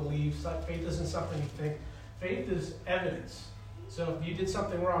something you believe. Faith isn't something you think. Faith is evidence. So if you did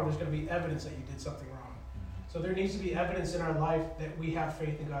something wrong, there's going to be evidence that you did something wrong. So there needs to be evidence in our life that we have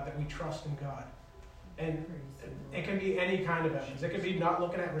faith in God, that we trust in God. And it can be any kind of evidence. It can be not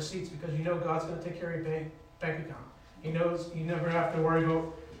looking at receipts because you know God's going to take care of your bank account. He knows you never have to worry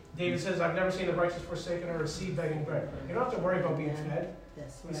about. David says, I've never seen the righteous forsaken or a seed begging bread. You don't have to worry about being fed.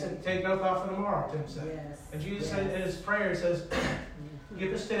 That's He right. said, take no thought for tomorrow, Tim said. Yes. And Jesus said in his prayer, he says,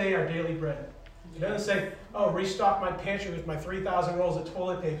 give us today our daily bread. He doesn't say, oh, restock my pantry with my 3,000 rolls of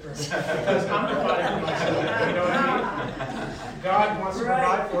toilet paper because I'm providing for myself. You know what I mean? God wants to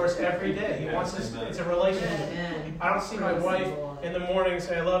provide for us every day. He wants us, it's a relationship. Amen. I don't see my Praise wife the Lord. in the morning and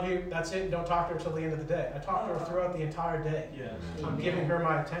say, I love you, that's it, don't talk to her until the end of the day. I talk to her throughout the entire day. Yes. I'm giving her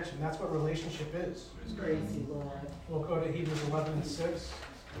my attention. That's what relationship is. Praise you, Lord. We'll go to Hebrews 11:6.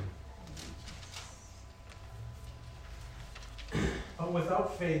 But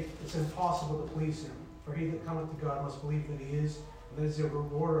without faith, it's impossible to please Him. For he that cometh to God must believe that He is, and that He is a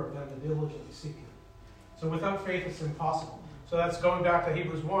rewarder of them that diligently seek Him. So without faith, it's impossible. So that's going back to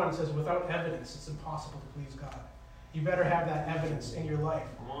Hebrews 1. It says, without evidence, it's impossible to please God. You better have that evidence in your life.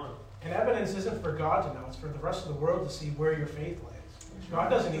 Come on. And evidence isn't for God to know. It's for the rest of the world to see where your faith lays. God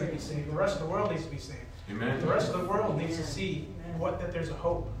doesn't need to be saved. The rest of the world needs to be saved. Amen. The rest of the world needs to see that there's a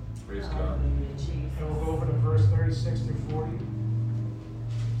hope. Praise God. Hallelujah, Jesus. And we'll go over to verse 36 through 40.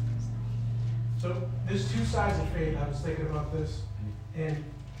 So there's two sides of faith. I was thinking about this. And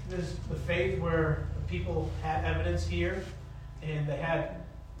there's the faith where the people had evidence here, and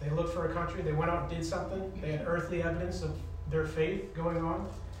they looked for a country, they went out and did something. They had earthly evidence of their faith going on.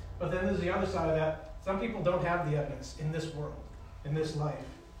 But then there's the other side of that. Some people don't have the evidence in this world, in this life.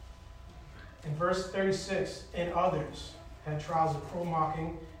 In verse 36, and others had trials of cruel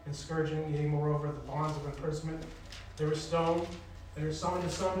mocking and scourging, yea, moreover, the bonds of imprisonment. They were stoned, they were sawn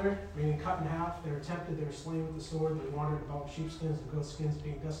asunder, meaning cut in half. They were tempted, they were slain with the sword. They wandered about with sheepskins and goatskins,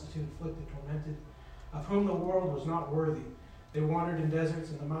 being destitute, afflicted, tormented, of whom the world was not worthy. They wandered in deserts,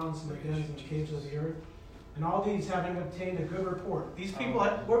 in the mountains, in the dens, in the caves of the earth. And all these having obtained a good report. These people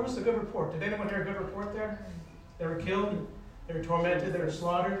where was the good report? Did anyone hear a good report there? They were killed, they were tormented, they were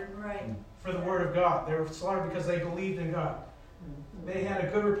slaughtered Right. for the word of God. They were slaughtered because they believed in God. They had a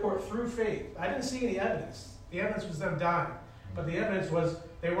good report through faith. I didn't see any evidence. The evidence was them dying. But the evidence was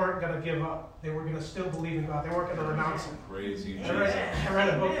they weren't going to give up. They were going to still believe in God. They weren't going to renounce Him. Praise you, I Jesus. read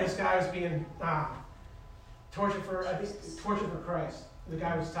a book. This guy was being tortured for Christ. The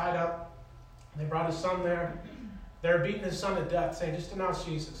guy was tied up. They brought his son there. They were beating his son to death, saying, just denounce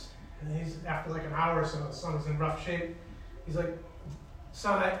Jesus. And he's, after like an hour or so, the son was in rough shape. He's like,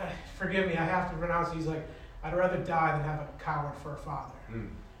 son, forgive me, I have to renounce. He's like, I'd rather die than have a coward for a father. Mm.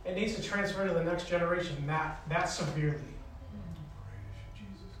 It needs to transfer to the next generation that severely.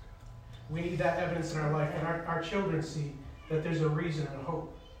 We need that evidence in our life, and our children see that there's a reason and a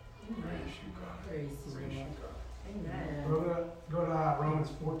hope. Praise you, God. Praise you, Praise you, Lord. God. Amen. We're going to go to Romans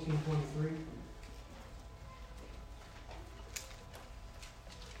 14:23.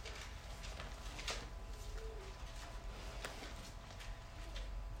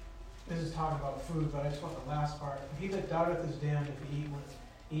 This is talking about food, but I just want the last part. He that doubteth is damned if he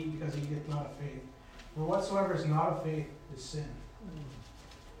eat because he gets not of faith. For whatsoever is not of faith is sin.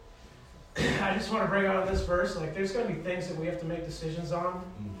 I just want to bring out this verse, like there's going to be things that we have to make decisions on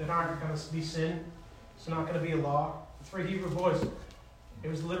that aren't going to be sin. It's not going to be a law. The 3 Hebrew boys, it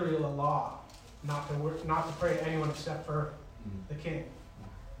was literally a law not to pray to anyone except for the king.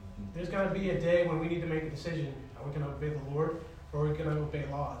 There's going to be a day when we need to make a decision. Are we going to obey the Lord or are we going to obey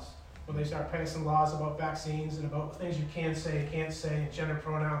laws? When they start passing laws about vaccines and about things you can say, can't say, gender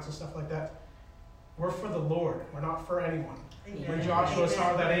pronouns and stuff like that, we're for the Lord. We're not for anyone. When Joshua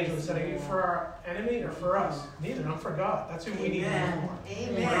saw that angel, he said, are you for our enemy or for us? Neither. I'm for God. That's who we need to be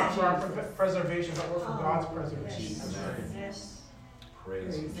for. We're not for our preservation, but we're for God's preservation. Yes.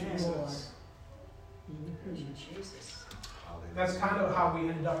 Praise you, Jesus. That's kind of how we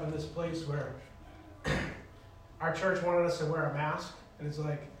ended up in this place where our church wanted us to wear a mask. And it's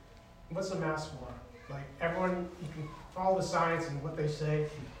like, what's the mask for? Like, everyone, you can follow the science and what they say,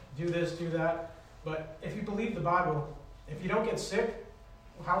 do this, do that. But if you believe the Bible, if you don't get sick,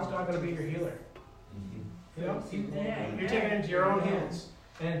 how is God going to be your healer? You know, you're taking it into your own hands.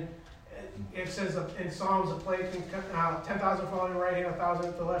 And it says in Psalms, a plague can 10,000 fall on your right hand, 1,000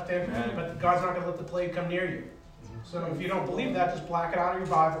 at the left hand, but God's not going to let the plague come near you. So if you don't believe that, just black it out of your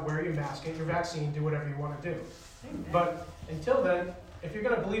Bible, wear your mask, get your vaccine, do whatever you want to do. But until then, if you're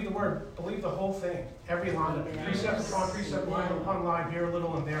going to believe the word, believe the whole thing, every line of it. Precept upon precept, line upon line, here a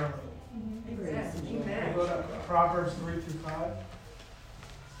little and there a little. Amen. We'll go to Proverbs 3-5.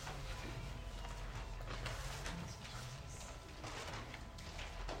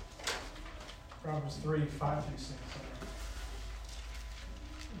 Proverbs 3, 5-6.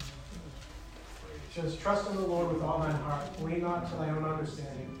 It says, trust in the Lord with all thine heart, lean not to thy own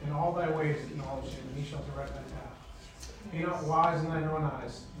understanding, in all thy ways acknowledge him, and he shall direct thy path. Be not wise in thine own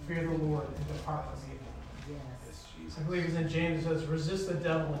eyes, fear the Lord, and depart from evil. Yes. I believe it's in James, it says, resist the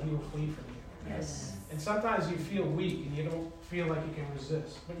devil, and he will flee from you. Yes. And sometimes you feel weak, and you don't feel like you can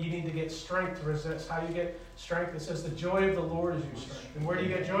resist, but you need to get strength to resist. How do you get strength? It says, the joy of the Lord is your strength. And where do you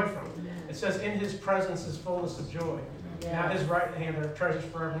get joy from? It says, in his presence is fullness of joy. At his right hand are treasures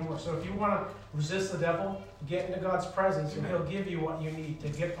forevermore. So if you want to resist the devil, get into God's presence, and he'll give you what you need to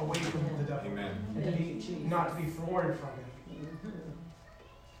get away from the devil. Amen. And to be, not to be thwarted from him.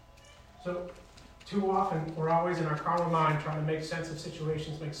 So too often, we're always in our carnal mind trying to make sense of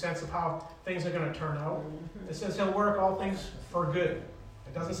situations, make sense of how things are going to turn out. It says he'll work all things for good.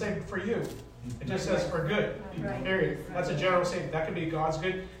 It doesn't say for you. It just says for good. Period. That's a general statement. That could be God's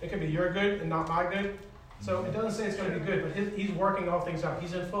good. It could be your good and not my good. So it doesn't say it's going to be good, but he's working all things out.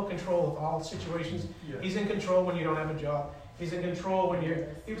 He's in full control of all situations. He's in control when you don't have a job. He's in control when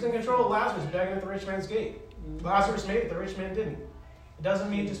he was in control of Lazarus begging at the rich man's gate. Lazarus made it, the rich man didn't. It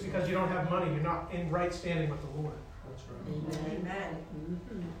doesn't mean just because you don't have money, you're not in right standing with the Lord. That's right. Amen.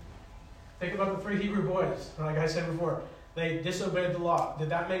 Think about the 3 Hebrew boys. Like I said before, they disobeyed the law. Did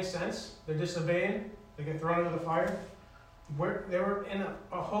that make sense? They're disobeying. They get thrown into the fire. They were in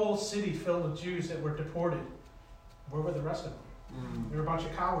a whole city filled with Jews that were deported. Where were the rest of them? They were a bunch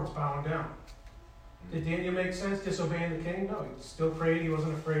of cowards bowing down. Did Daniel make sense disobeying the king? No, he still prayed. He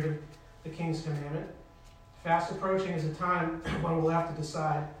wasn't afraid of the king's commandment. Fast approaching is a time when we'll have to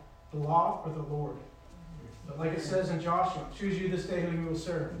decide the law or the Lord. But like it says in Joshua, choose you this day who you will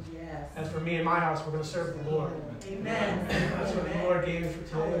serve. Yes. As for me and my house, we're going to serve the Lord. Amen. That's what the Lord gave me for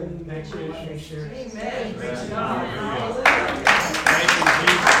today. Thanks for your share. Amen. Praise Amen. God. Hallelujah. Thank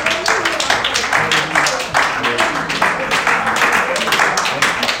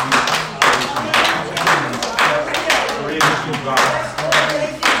Praise you, God.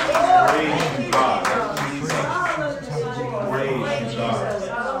 Praise you, God. Praise you, God.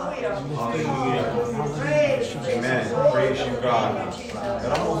 Hallelujah. Amen. Praise you, God.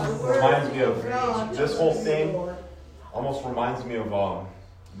 It almost reminds me of this whole thing. Almost reminds me of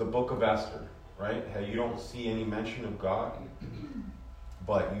the book of Esther, right? How you don't see any mention of God,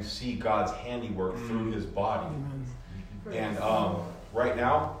 but you see God's handiwork through his body. And right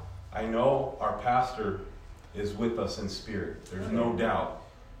now, I know our pastor is with us in spirit. There's no doubt.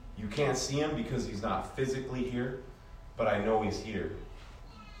 You can't see him because he's not physically here, but I know he's here.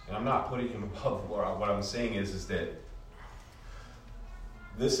 And I'm not putting him above the Lord. What I'm saying is that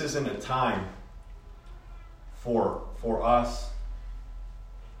this isn't a time for us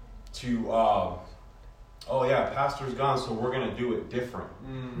to, oh yeah, pastor's gone, so we're going to do it different.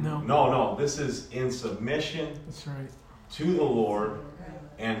 No, this is in submission. That's right. To the Lord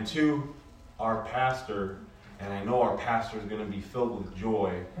and to our pastor. And I know our pastor is going to be filled with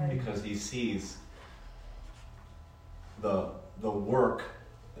joy because he sees the work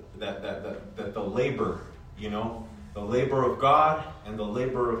that the labor, the labor of God and the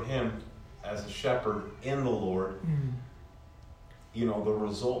labor of him as a shepherd in the Lord, you know, the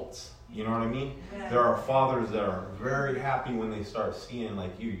results. You know what I mean? Yeah. There are fathers that are very happy when they start seeing,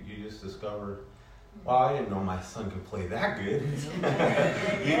 like you just discovered, wow, I didn't know my son could play that good.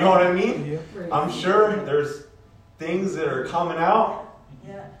 You know what I mean? I'm sure there's things that are coming out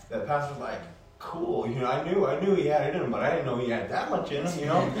Yeah. that pastor's like, cool, you know, I knew he had it in him, but I didn't know he had that much in him, you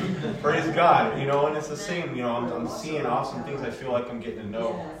know? Praise God, you know, and it's the same, you know, I'm seeing awesome things. I feel like I'm getting to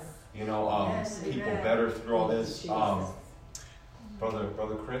know, you know, Yes, people amen. better through all this.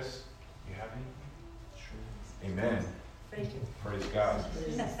 Brother Chris, you have any? Sure. Amen. Thank you. Praise God.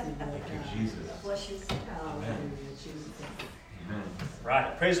 Thank you, Jesus. Bless you. Amen.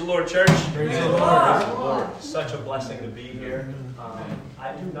 Right. Praise the Lord, church. Praise the the Lord. Lord. Such a blessing to be here.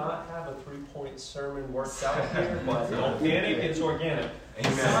 I do not have a 3-point sermon worked out here, but don't panic, it's organic.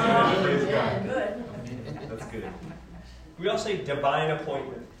 Amen. Praise God. Good. That's good. We all say divine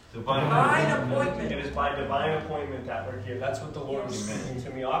appointment. Divine It appointment. is by divine appointment that we're here. That's what the Lord is speaking to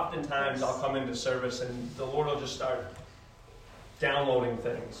me. Oftentimes I'll come into service and the Lord will just start downloading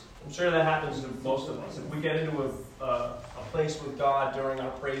things. I'm sure that happens to most of us. If we get into a place with God during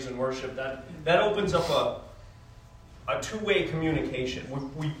our praise and worship, that opens up a two-way communication.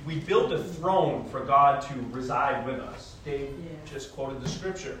 We build a throne for God to reside with us. Dave just quoted the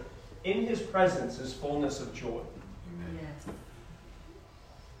scripture. In His presence is fullness of joy.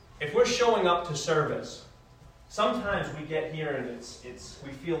 If we're showing up to service, sometimes we get here and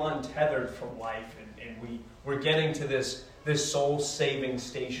we feel untethered from life, and we're getting to this soul-saving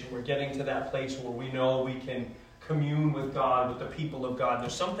station. We're getting to that place where we know we can commune with God, with the people of God.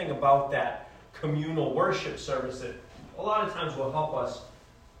 There's something about that communal worship service that a lot of times will help us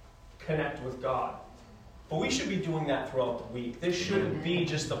connect with God. But we should be doing that throughout the week. This shouldn't be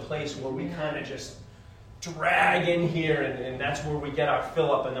just a place where we kind of just drag in here and that's where we get our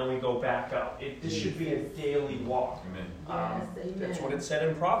fill up and then we go back out. This should be a daily walk. Amen. That's what it said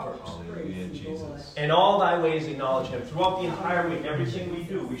in Proverbs. Hallelujah, Jesus. In all thy ways acknowledge Him. Throughout the entire week, everything we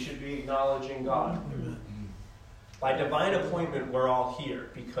do, we should be acknowledging God. By divine appointment, we're all here.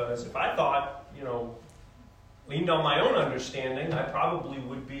 Because if I thought, leaned on my own understanding, I probably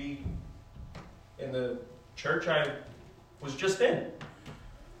would be in the church I was just in.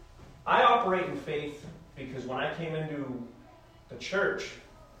 I operate in faith because when I came into the church,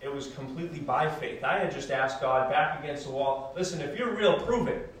 it was completely by faith. I had just asked God, back against the wall, listen, if you're real, prove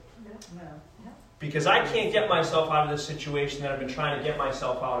it. Because I can't get myself out of this situation that I've been trying to get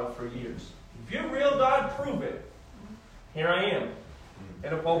myself out of for years. If you're real, God, prove it. Here I am,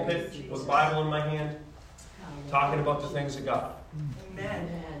 in a pulpit with a Bible in my hand, talking about the things of God. Amen.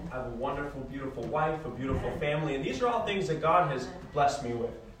 I have a wonderful, beautiful wife, a beautiful family, and these are all things that God has blessed me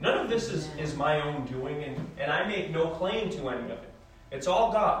with. None of this is my own doing, and I make no claim to any of it. It's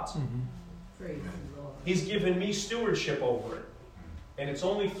all God's. He's given me stewardship over it. And it's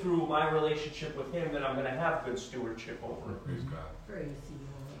only through my relationship with Him that I'm going to have good stewardship over it. Praise God.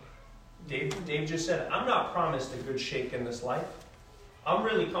 Dave just said, I'm not promised a good shake in this life. I'm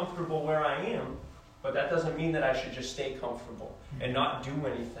really comfortable where I am, but that doesn't mean that I should just stay comfortable and not do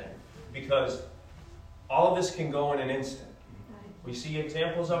anything. Because all of this can go in an instant. We see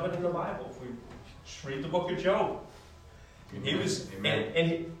examples of it in the Bible. If we just read the book of Job. He was, and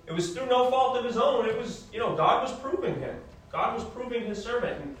it was through no fault of his own. It was, God was proving him. God was proving His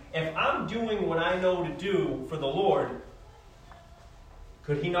servant. And if I'm doing what I know to do for the Lord,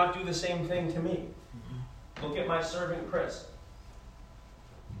 could He not do the same thing to me? Look at my servant Chris.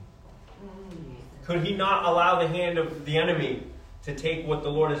 Could He not allow the hand of the enemy to take what the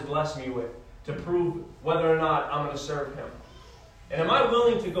Lord has blessed me with, to prove whether or not I'm going to serve Him? And am I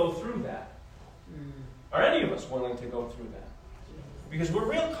willing to go through that? Are any of us willing to go through that? Because we're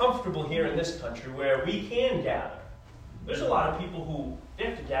real comfortable here in this country where we can gather. There's a lot of people who they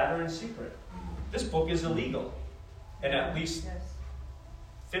have to gather in secret. This book is illegal in at least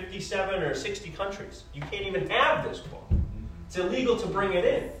 57 or 60 countries. You can't even have this book. It's illegal to bring it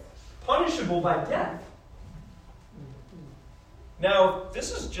in. Punishable by death. Now, if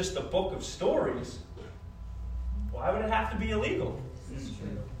this is just a book of stories, why would it have to be illegal?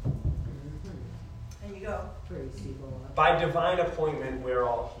 There you go. By divine appointment, we're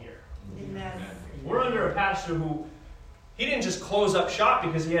all here. Amen. We're under a pastor who, he didn't just close up shop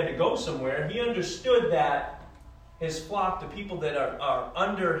because he had to go somewhere. He understood that his flock, the people that are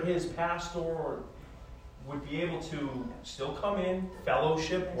under his pastor, would be able to still come in,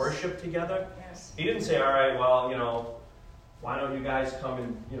 fellowship, worship together. Yes. He didn't say, all right, well, why don't you guys come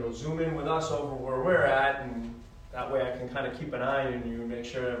and, Zoom in with us over where we're at, and that way I can kind of keep an eye on you and make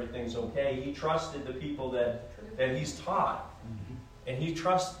sure everything's okay. He trusted the people that he's taught. And he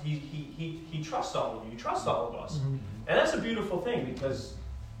trusts all of you. He trusts all of us. And that's a beautiful thing because,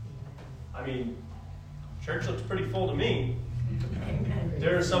 I mean, church looks pretty full to me.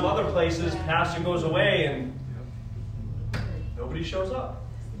 There are some other places, pastor goes away and nobody shows up.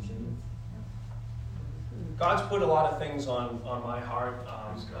 God's put a lot of things on my heart.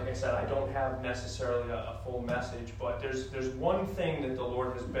 Like I said, I don't have necessarily a full message, but there's one thing that the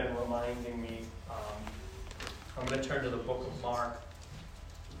Lord has been reminding me. I'm going to turn to the book of Mark.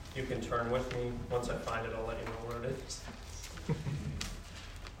 You can turn with me. Once I find it, I'll let you know where it is.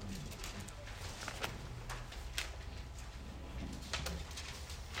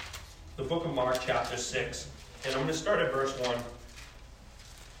 The book of Mark, chapter 6. And I'm going to start at verse 1.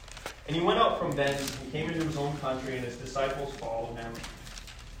 And he went out from thence and came into his own country, and his disciples followed him.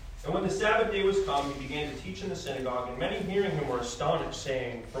 And when the Sabbath day was come, he began to teach in the synagogue, and many hearing him were astonished,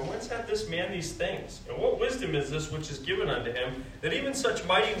 saying, From whence hath this man these things? And what wisdom is this which is given unto him, that even such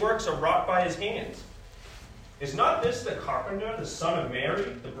mighty works are wrought by his hands? Is not this the carpenter, the son of Mary,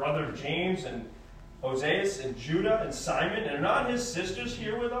 the brother of James, and Hoseas, and Judah, and Simon? And are not his sisters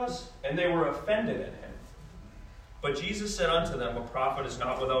here with us? And they were offended at him. But Jesus said unto them, A prophet is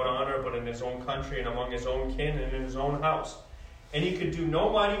not without honor, but in his own country, and among his own kin, and in his own house. And he could do no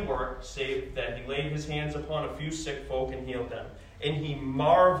mighty work, save that he laid his hands upon a few sick folk and healed them. And he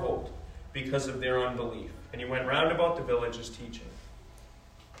marveled because of their unbelief. And he went round about the villages teaching.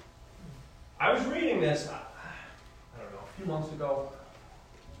 I was reading this, I don't know, a few months ago.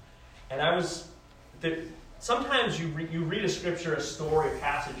 And sometimes you read a scripture, a story, a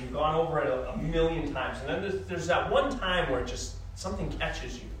passage, you've gone over it a million times. And then there's that one time where just something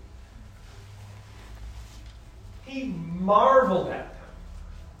catches you. He marveled at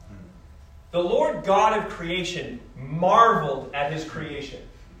them. The Lord God of creation marveled at his creation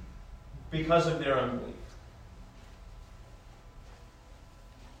because of their unbelief.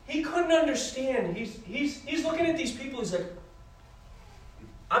 He couldn't understand. He's looking at these people. He's like,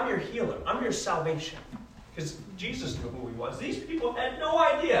 I'm your healer. I'm your salvation. Because Jesus knew who he was. These people had no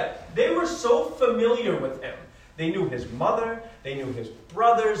idea. They were so familiar with him. They knew his mother. They knew his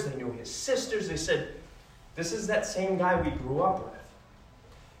brothers. They knew his sisters. They said, this is that same guy we grew up with.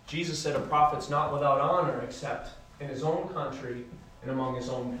 Jesus said a prophet's not without honor except in his own country and among his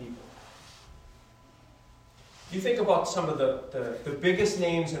own people. You think about some of the biggest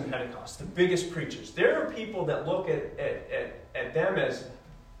names in Pentecost, the biggest preachers. There are people that look at them as,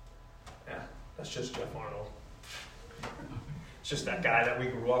 that's just Jeff Arnold. It's just that guy that we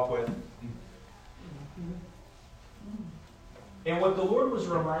grew up with. And what the Lord was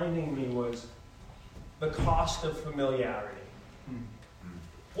reminding me was the cost of familiarity.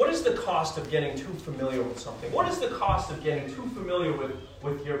 What is the cost of getting too familiar with something? What is the cost of getting too familiar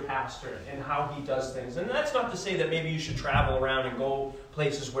with your pastor and how he does things? And that's not to say that maybe you should travel around and go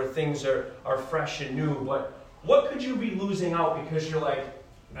places where things are fresh and new, but what could you be losing out because you're like,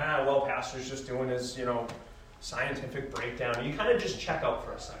 well, pastor's just doing his, scientific breakdown. You kind of just check out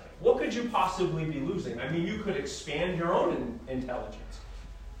for a second. What could you possibly be losing? I mean, you could expand your own intelligence.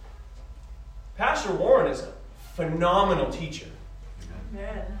 Pastor Warren is a phenomenal teacher.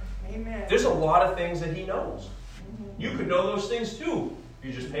 Amen. Amen. There's a lot of things that he knows. You could know those things too.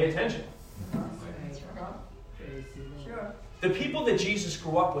 You just pay attention. Sure. The people that Jesus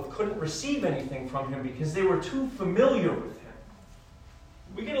grew up with couldn't receive anything from him because they were too familiar with him.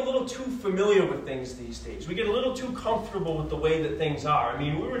 We get a little too familiar with things these days. We get a little too comfortable with the way that things are. I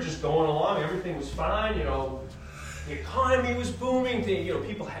mean, we were just going along. Everything was fine. The economy was booming.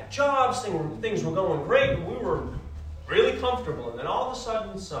 People had jobs. Things were going great. And we were really comfortable. And then all of a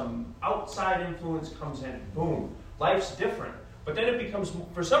sudden, some outside influence comes in. Boom. Life's different. But then it becomes,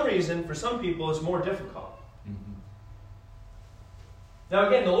 for some reason, for some people, it's more difficult. Now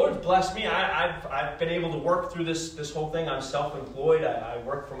again, the Lord's blessed me. I've been able to work through this whole thing. I'm self-employed. I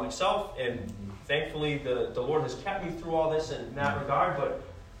work for myself, and thankfully the Lord has kept me through all this in that regard. But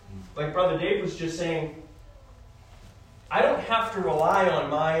like Brother Dave was just saying, I don't have to rely on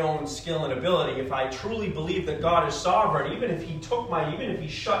my own skill and ability. If I truly believe that God is sovereign, even if He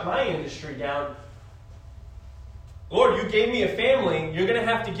shut my industry down, Lord, you gave me a family. You're going to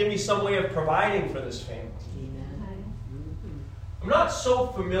have to give me some way of providing for this family. I'm not so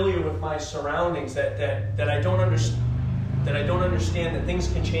familiar with my surroundings that I don't understand that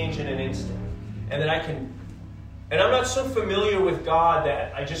things can change in an instant, and I'm not so familiar with God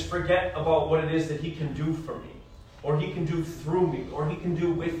that I just forget about what it is that He can do for me, or He can do through me, or He can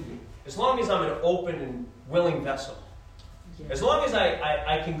do with me. As long as I'm an open and willing vessel, as long as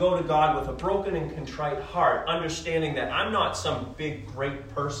I can go to God with a broken and contrite heart, understanding that I'm not some big great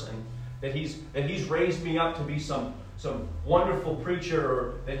person that He's raised me up to be some wonderful preacher,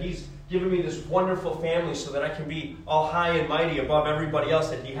 or that He's given me this wonderful family so that I can be all high and mighty above everybody else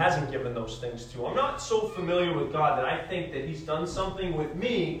that He hasn't given those things to. I'm not so familiar with God that I think that He's done something with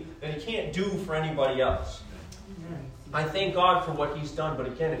me that He can't do for anybody else. I thank God for what He's done, but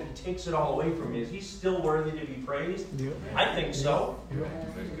again, if He takes it all away from me, is He still worthy to be praised? Yep. I think so.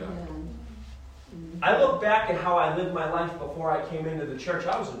 Praise God. I look back at how I lived my life before I came into the church.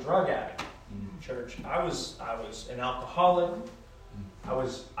 I was a drug addict. Church. I was an alcoholic. I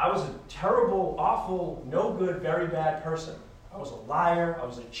was a terrible, awful, no good, very bad person. I was a liar. I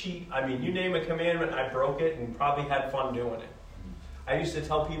was a cheat. I mean, you name a commandment, I broke it and probably had fun doing it. I used to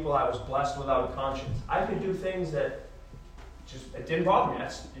tell people I was blessed without a conscience. I could do things that it didn't bother me.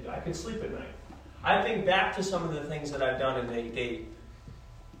 I could sleep at night. I think back to some of the things that I've done, and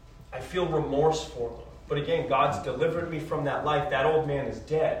I feel remorse for them. But again, God's delivered me from that life. That old man is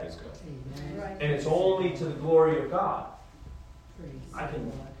dead. Praise God. And it's only to the glory of God. Praise I can-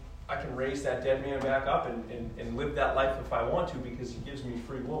 the Lord. I can raise that dead man back up and live that life if I want to, because He gives me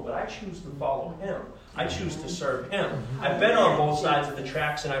free will. But I choose to follow Him. I choose to serve Him. I've been on both sides of the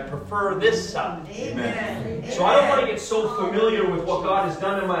tracks, and I prefer this side. Amen. So I don't want to get so familiar with what God has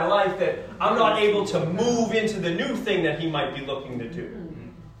done in my life that I'm not able to move into the new thing that He might be looking to do.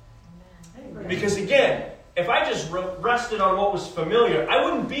 Because again, if I just rested on what was familiar, I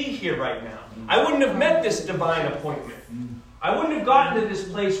wouldn't be here right now. I wouldn't have met this divine appointment. I wouldn't have gotten to this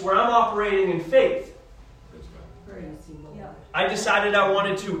place where I'm operating in faith. Praise the Lord. Yeah. I decided I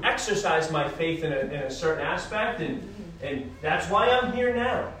wanted to exercise my faith in a certain aspect, and that's why I'm here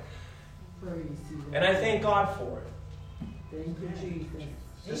now. Praise the Lord. And I thank God for it. Thank you, Jesus.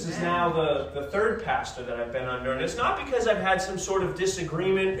 This is now the third pastor that I've been under, and it's not because I've had some sort of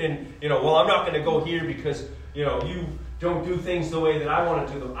disagreement and, well, I'm not going to go here because, you don't do things the way that I want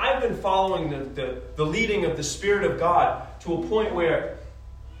to do them. I've been following the leading of the Spirit of God to a point where,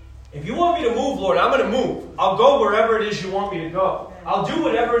 if you want me to move, Lord, I'm going to move. I'll go wherever it is you want me to go. I'll do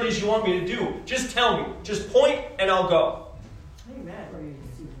whatever it is you want me to do. Just tell me. Just point and I'll go. Amen.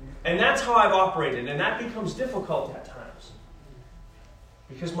 Praise the Lord. And that's how I've operated, and that becomes difficult at times.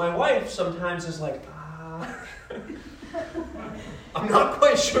 Because my wife sometimes is like, I'm not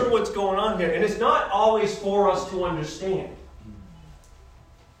quite sure what's going on here. And it's not always for us to understand.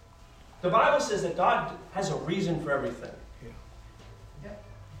 The Bible says that God has a reason for everything.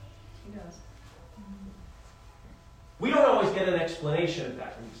 He does. We don't always get an explanation of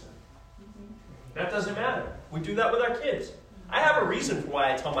that reason. That doesn't matter. We do that with our kids. I have a reason for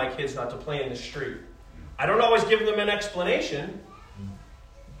why I tell my kids not to play in the street. I don't always give them an explanation,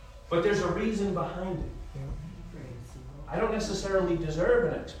 but there's a reason behind it. Praise the Lord. I don't necessarily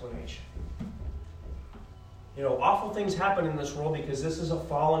deserve an explanation. Awful things happen in this world because this is a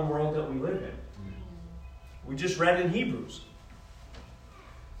fallen world that we live in. We just read in Hebrews.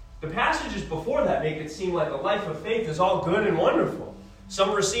 The passages before that make it seem like a life of faith is all good and wonderful.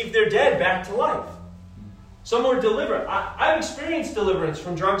 Some received their dead back to life. Some were delivered. I've experienced deliverance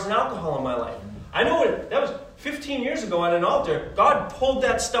from drugs and alcohol in my life. I know that was 15 years ago at an altar. God pulled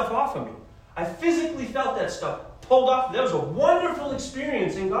that stuff off of me. I physically felt that stuff pulled off. That was a wonderful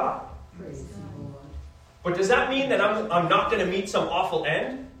experience in God. Praise the Lord. But does that mean that I'm not going to meet some awful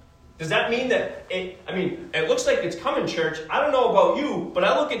end? Does that mean that it looks like it's coming, church. I don't know about you, but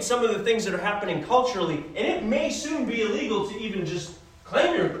I look at some of the things that are happening culturally, and it may soon be illegal to even just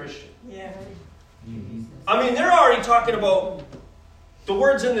claim you're a Christian. Yeah. They're already talking about the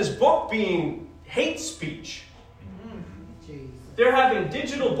words in this book being hate speech. Jesus. They're having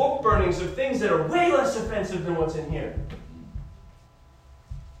digital book burnings of things that are way less offensive than what's in here.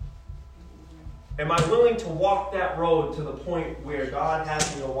 Am I willing to walk that road to the point where God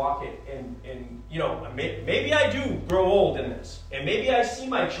has me to walk it? And maybe I do grow old in this. And maybe I see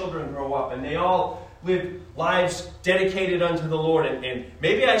my children grow up and they all live lives dedicated unto the Lord. And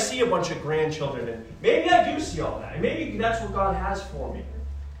maybe I see a bunch of grandchildren. And maybe I do see all that. And maybe that's what God has for me.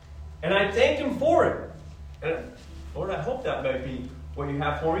 And I thank Him for it. And Lord, I hope that might be what you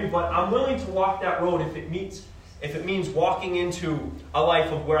have for me. But I'm willing to walk that road if it means walking into a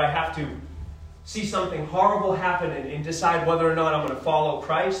life of where I have to see something horrible happen and decide whether or not I'm going to follow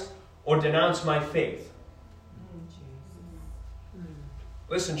Christ or denounce my faith.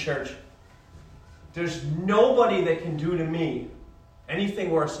 Listen, church, there's nobody that can do to me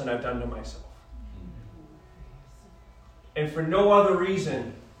anything worse than I've done to myself. And for no other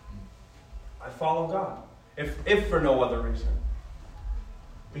reason, I follow God. If for no other reason.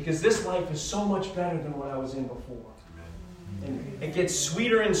 Because this life is so much better than what I was in before. And it gets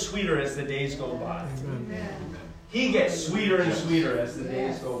sweeter and sweeter as the days go by. He gets sweeter and sweeter as the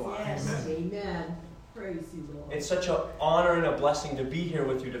days go by. Yes. Amen. Praise you, Lord. It's such an honor and a blessing to be here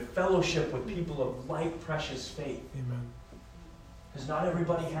with you, to fellowship with people of like precious faith. Amen. Because not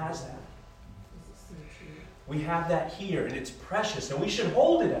everybody has that. This is so true. We have that here, and it's precious, and we should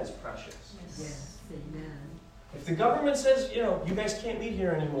hold it as precious. Yes. Amen. If the government says, you know, you guys can't meet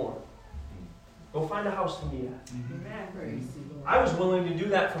here anymore, go find a house to meet at. Amen. Praise you, Lord. I was willing to do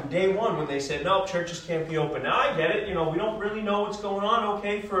that from day one when they said, no, churches can't be open. Now I get it, you know, we don't really know what's going on,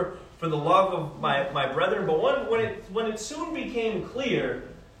 okay, for the love of my brethren. But when it soon became clear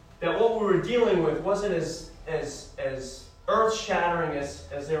that what we were dealing with wasn't as earth-shattering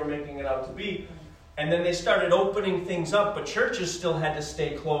as they were making it out to be, and then they started opening things up, but churches still had to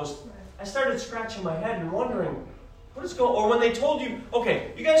stay closed, I started scratching my head and wondering, what is going on? Or when they told you,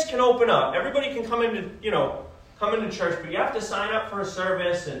 okay, you guys can open up, everybody can come into church, but you have to sign up for a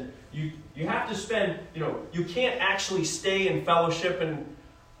service, and you have to spend, you can't actually stay in fellowship. And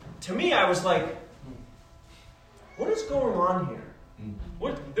to me, I was like, what is going on here?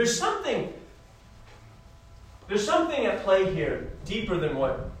 There's something at play here, deeper than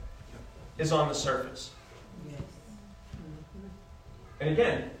what is on the surface. Yes. And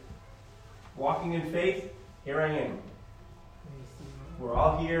again, walking in faith, here I am. Praise you, Lord. We're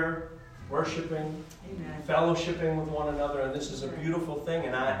all here, worshiping, Amen. fellowshipping with one another, and this is a beautiful thing,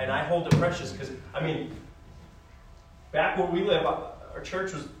 and I hold it precious, because, I mean, back where we live, our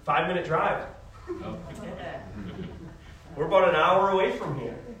church was a 5-minute drive. We're about an hour away from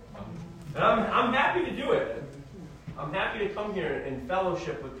here. And I'm happy to do it. I'm happy to come here and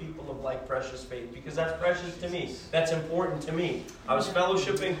fellowship with people of like precious faith, because that's precious to me. That's important to me. I was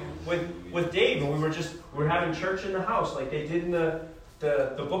fellowshipping with Dave, and we were having church in the house like they did in the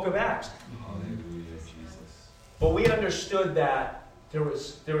book of Acts. Hallelujah, Jesus. But we understood that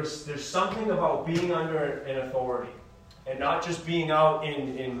there's something about being under an authority, and not just being out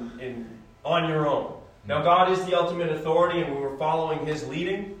on your own. Now, God is the ultimate authority, and we were following His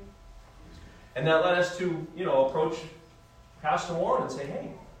leading. And that led us to, approach Pastor Warren and say,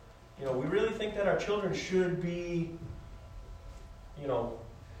 hey, we really think that our children should be, in a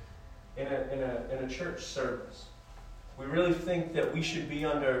church service. We really think that we should be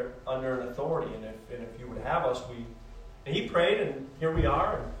under an authority, and if you would have us, and he prayed, and here we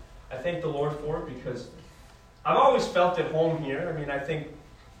are, and I thank the Lord for it, because I've always felt at home here. I mean, I think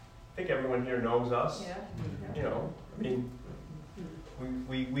everyone here knows us. Yeah.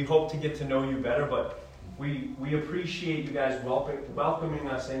 We hope to get to know you better, but we appreciate you guys welcoming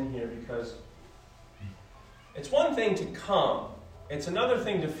us in here, because it's one thing to come, it's another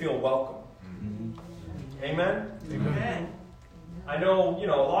thing to feel welcome. Amen? Amen. I know,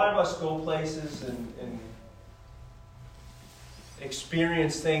 a lot of us go places and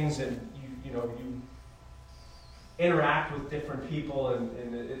experience things, and you interact with different people,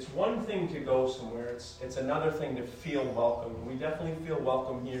 and it's one thing to go somewhere, it's another thing to feel welcome. We definitely feel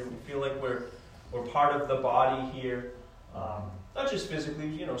welcome here. We feel like we're part of the body here, not just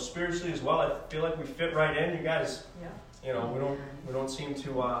physically, spiritually as well. I feel like we fit right in. You guys, we don't seem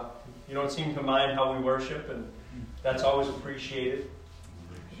to you don't seem to mind how we worship, and that's always appreciated.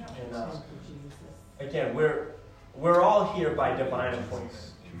 And Thank you, Jesus. again, we're all here by divine appointment.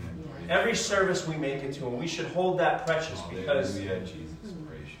 Every service we make it to, and we should hold that precious, because Hallelujah, Jesus.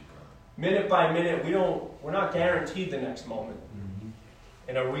 Praise you, God. minute by minute, we're not guaranteed the next moment.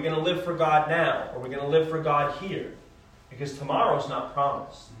 And are we going to live for God now? Are we going to live for God here? Because tomorrow's not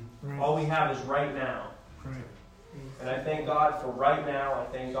promised. Right. All we have is right now. Right. And I thank God for right now. I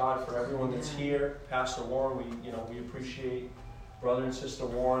thank God for everyone that's here. Pastor Warren, we appreciate Brother and Sister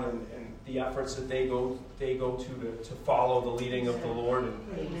Warren and the efforts that they go to follow the leading of the Lord. And,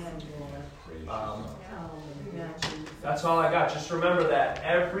 Amen. Praise you, Um, God. Hallelujah, Jesus. that's all I got. Just remember that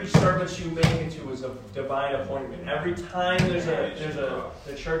every service you make it to is a divine appointment. Every time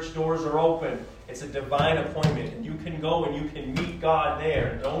the church doors are open, it's a divine appointment, and you can go and you can meet God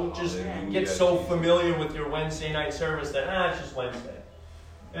there. Don't just get so familiar with your Wednesday night service that it's just Wednesday,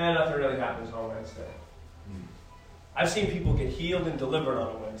 and nothing really happens on Wednesday. I've seen people get healed and delivered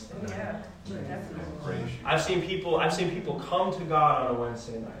on a Wednesday night. Yeah. Definitely. Praise you. I've seen people come to God on a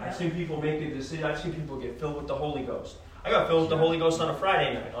Wednesday night. I've seen people make a decision. I've seen people get filled with the Holy Ghost. I got filled with the Holy Ghost on a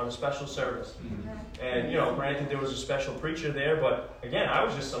Friday night on a special service. And granted there was a special preacher there, but again, I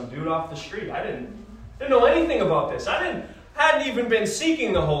was just some dude off the street. I didn't know anything about this. Hadn't even been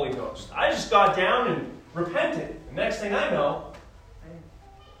seeking the Holy Ghost. I just got down and repented. The next thing I know,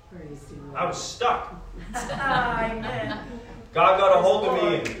 Praise you, Lord. I was stuck. Amen. God got a hold of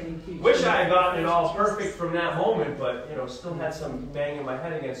me and Thank you, wish I had Jesus. gotten it all perfect from that moment, but still had some banging my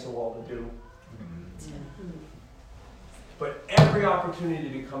head against the wall to do. every opportunity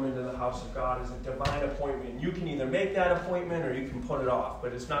to come into the house of God is a divine appointment. You can either make that appointment or you can put it off,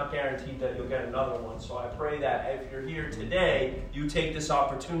 but it's not guaranteed that you'll get another one. So I pray that if you're here today, you take this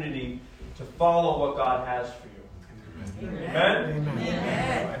opportunity to follow what God has for you. Amen?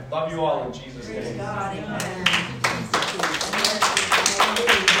 Amen. Love you all in Jesus' Praise name. God. Amen.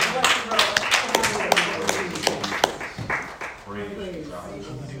 Praise God.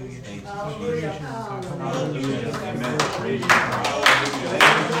 Thank you. Hallelujah. Hallelujah. Amen. Praise God.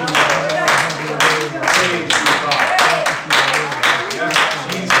 Yes,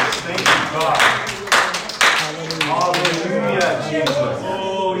 Jesus. Thank you, God. Hallelujah, Jesus.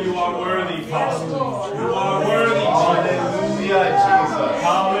 Oh, you are worthy, Father. You are worthy. Hallelujah, Jesus.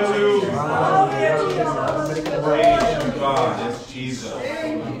 Hallelujah. Praise you, God. Yes, Jesus.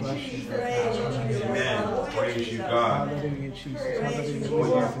 Amen. Praise you, God. What you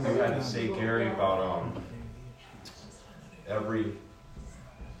had to say, Gary, about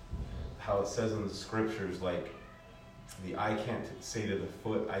how it says in the scriptures, like the eye can't say to the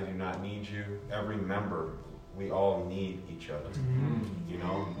foot, I do not need you. Every member, we all need each other, you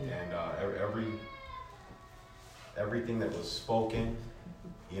know, and everything that was spoken,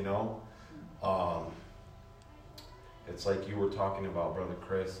 you know, it's like you were talking about, Brother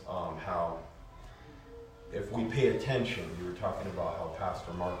Chris, how if we pay attention, you were talking about how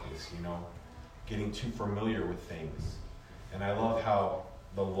Pastor Marcus, you know, getting too familiar with things. And I love how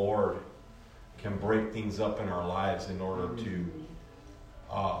the Lord can break things up in our lives in order to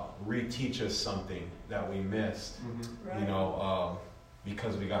reteach us something that we missed, you know,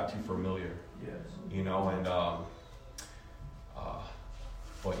 because we got too familiar, you know, and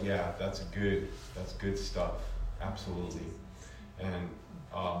but yeah, that's good stuff, absolutely. And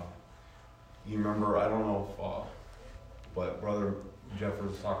you remember, I don't know if, but Brother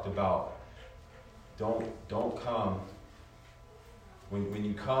Jeffers talked about, don't come, when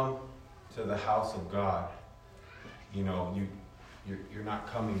you come to the house of God, you know, you're not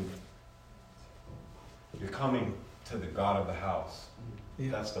coming, you're coming to the God of the house.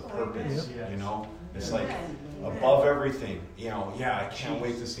 Yeah. That's the purpose, you know. It's like above everything, you know, yeah, I can't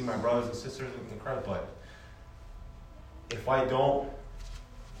wait to see my brothers and sisters in Christ, but if I don't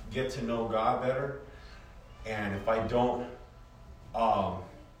get to know God better, and if I don't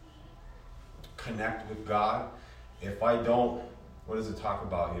connect with God, if I don't, what does it talk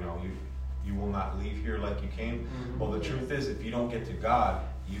about? You know, you will not leave here like you came. Well, the truth is, if you don't get to God,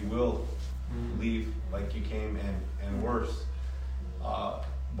 you will leave like you came and worse.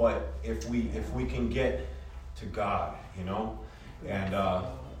 But if we can get to God, you know, and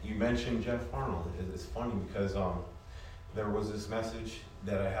you mentioned Jeff Arnold. It's funny because there was this message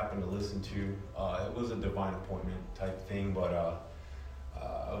that I happened to listen to. It was a divine appointment type thing, but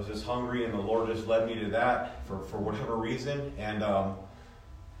I was just hungry, and the Lord just led me to that for whatever reason, and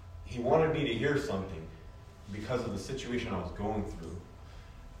He wanted me to hear something because of the situation I was going through.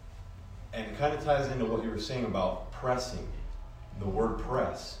 And it kind of ties into what you were saying about pressing, the word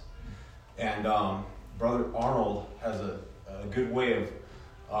press. And Brother Arnold has a good way of,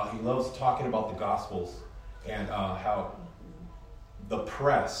 he loves talking about the Gospels and how the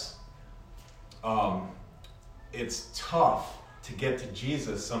press, it's tough to get to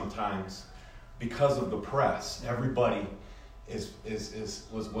Jesus sometimes because of the press. Everybody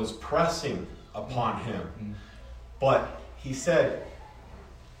was pressing upon him. But he said,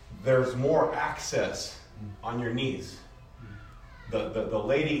 there's more access on your knees. The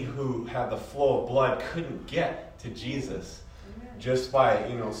lady who had the flow of blood couldn't get to Jesus just by,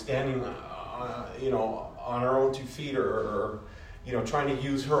 you know, standing, you know, on her own 2 feet or you know, trying to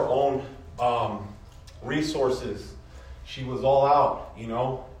use her own resources. She was all out, you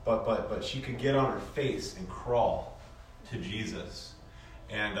know, but she could get on her face and crawl to Jesus.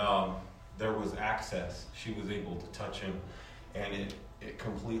 And there was access. She was able to touch him, and it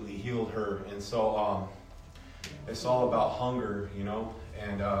completely healed her. And so it's all about hunger, you know.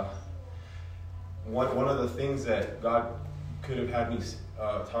 And one of the things that God could have had me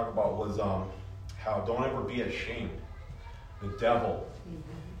talk about was how don't ever be ashamed. The devil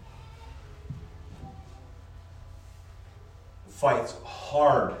fights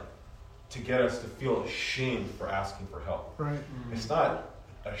hard to get us to feel ashamed for asking for help. Right. It's not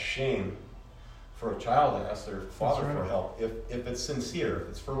a shame for a child to ask their father for help if it's sincere, if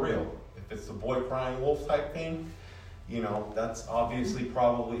it's for real. If it's the boy crying wolf type thing, you know, that's obviously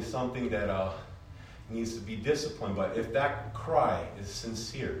probably something that needs to be disciplined. But if that cry is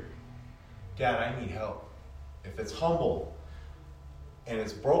sincere, Dad, I need help. If it's humble and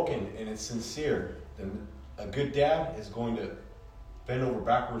it's broken and it's sincere, then a good dad is going to bend over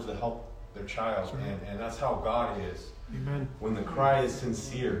backwards to help their child. And that's how God is. Amen. When the cry is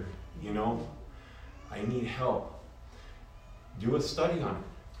sincere, you know, I need help. Do a study on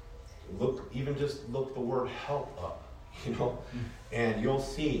it. Just look the word help up, you know, and you'll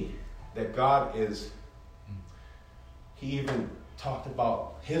see that God is, he even talked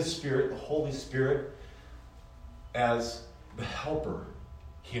about his Spirit, the Holy Spirit, as the helper,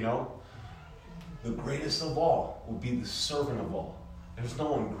 you know. The greatest of all will be the servant of all. There's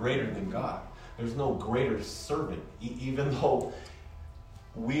no one greater than God. There's no greater servant, even though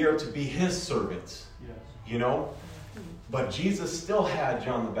we are to be his servants, Yes. you know. But Jesus still had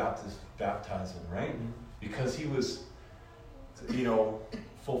John the Baptist baptize him, right? Because he was, you know,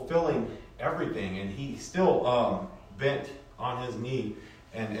 fulfilling everything, and he still bent on his knee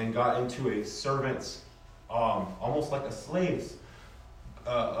and got into a servant's, almost like a slave's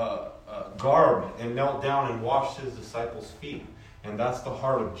garb, and knelt down and washed his disciples' feet. And that's the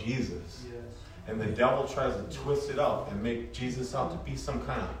heart of Jesus. Yes. And the devil tries to twist it up and make Jesus out to be some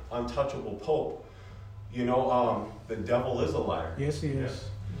kind of untouchable pope. You know, the devil is a liar. Yes, he is.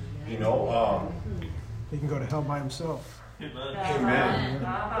 You know, He can go to hell by himself. amen.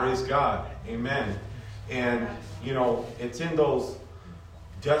 Praise God. Amen. And, you know, it's in those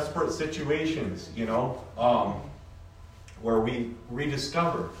desperate situations, you know, where we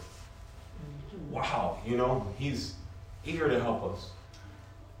rediscover, wow, you know, he's eager to help us.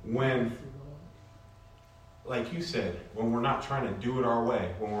 When, like you said, when we're not trying to do it our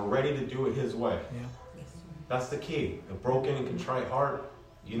way, when we're ready to do it his way. Yeah. That's the key. The broken and contrite heart,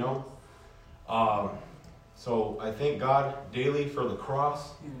 you know. So I thank God daily for the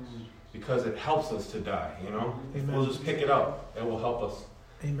cross, because it helps us to die, you know. Amen. We'll just pick it up. It will help us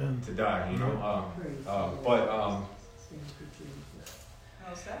Amen. to die, you know.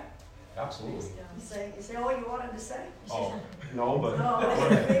 How's that? Absolutely. You say all you wanted to say? Oh, no, but No,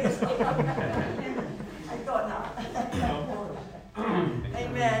 I thought not.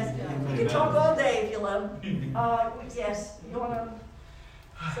 Amen. You can talk all day if you love. Yes, you want to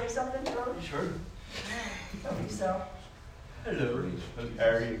say something, Charlie? Sure. Help yourself. Hello. I'm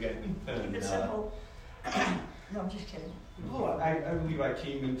Harry again. Keep And, it simple. No, I'm just kidding. I believe I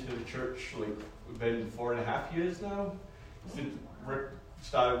came into the church like it's been 4.5 years now. Since Rick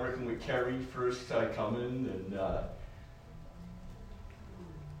started working with Carrie first, started coming, and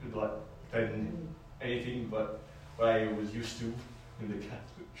it's like been anything but what I was used to in the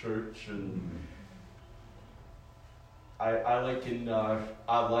Catholic Church, and I like in our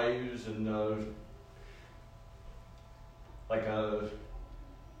lives and like a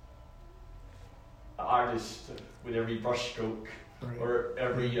artist with every brushstroke, Right. or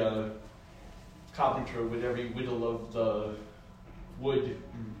every carpenter with every whittle of the wood,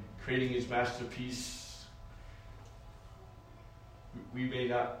 creating his masterpiece. We may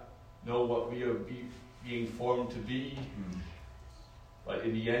not know what we are being formed to be, but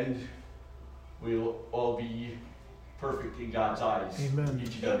in the end, we'll all be perfect in God's eyes. Amen.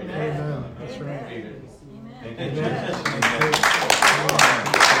 Each and every day. Amen. That's right. Amen. thank you, Amen.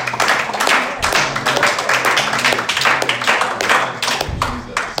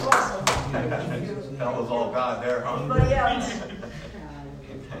 Awesome. That was all God there, huh? Anybody else?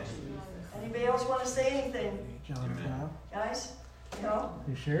 Anybody else want to say anything? John Cobb. Guys? No?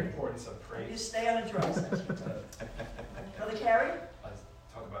 You sure? Importance of You praise. stay on the drums. Brother Carey?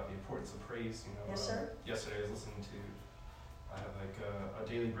 Talk about the importance of praise. You know, Yes, sir. Yesterday I was listening to a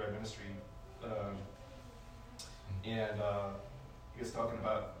daily bread ministry, and he was talking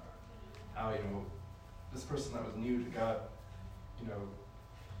about how this person that was new to God,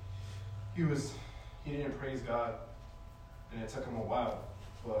 he didn't praise God, and it took him a while,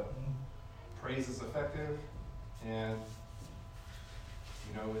 but praise is effective, and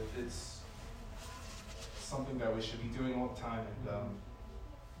it's something that we should be doing all the time, and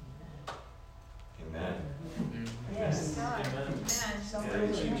Amen. Yes. Amen. Something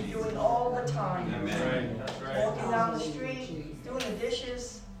we should be doing all the time. Amen. That's right. Walking down the street, doing the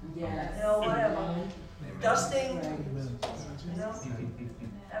dishes, Yes. whatever. Dusting, Amen.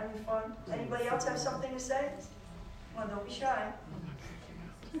 having fun. Anybody else have something to say? Come on, don't be shy.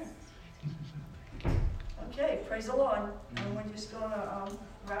 Okay, praise the Lord. And we're just going to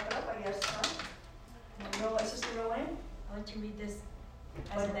wrap it up, I guess, huh? Want to go, Sister Rowan? I'll let you read this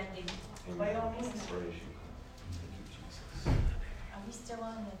as an ending. By all means. Praise you. Thank you, Jesus. Are we still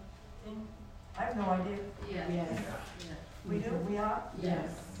on the thing? I have no idea. Yes. We do? We are? Yes.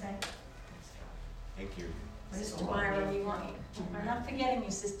 Okay. Thank you. Praise the Sister Lord. Myra, I'm not forgetting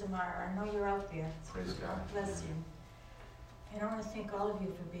you, Sister Myra. I know you're out there. Praise God. God bless you. And I want to thank all of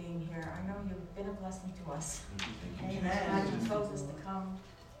you for being here. I know you've been a blessing to us. Thank you, Amen. Jesus. God, you told us to come.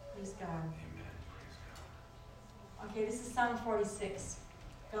 Praise God. Amen. Praise Okay, this is Psalm 46.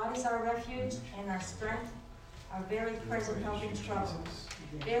 God is our refuge and our strength, our very present help in trouble.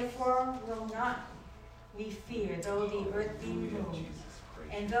 Therefore will not we fear, though the earth be moved,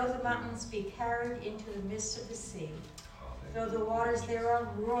 and though the mountains be carried into the midst of the sea, though the waters thereof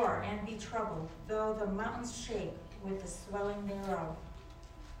roar and be troubled, though the mountains shake with the swelling thereof.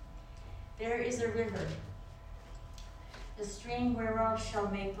 There is a river, the stream whereof shall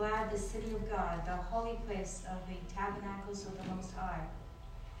make glad the city of God, the holy place of the tabernacles of the Most High.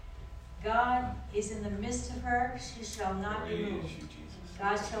 God is in the midst of her, she shall not be moved.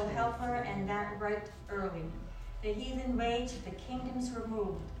 God shall help her, and that right early. The heathen raged, the kingdoms were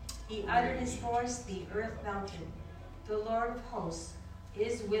moved. He uttered his voice, the earth melted. The Lord of hosts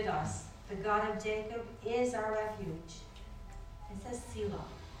is with us. The God of Jacob is our refuge. It says Selah.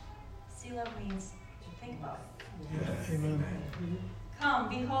 Selah means to think about it. Amen. Come,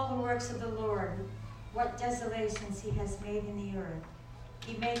 behold the works of the Lord, what desolations he has made in the earth.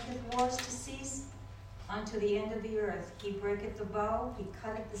 He maketh wars to cease unto the end of the earth. He breaketh the bow, he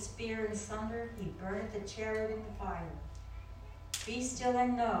cutteth the spear in sunder, he burneth the chariot in the fire. Be still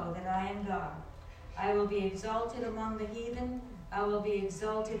and know that I am God. I will be exalted among the heathen, I will be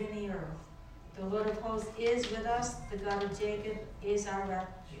exalted in the earth. The Lord of hosts is with us, the God of Jacob is our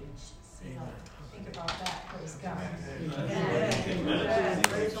refuge. Selah. Think about that, praise God. Amen. Amen.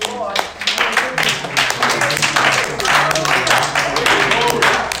 Praise the Lord.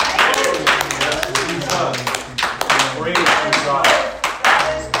 Praise you, God.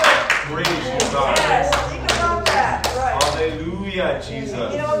 Praise you, God. Yes, think about that. Right. Hallelujah,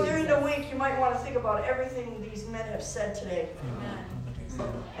 Jesus. You know, during the week, you might want to think about everything these men have said today.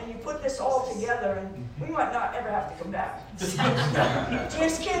 And you put this all together, and we might not ever have to come back.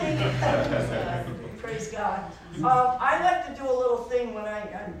 Just kidding. Praise God. I like to do a little thing when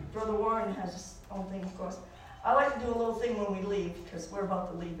Brother Warren has his own thing, of course. I like to do a little thing when we leave, because we're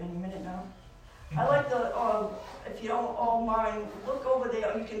about to leave any minute now. I like to, if you don't all mind, look over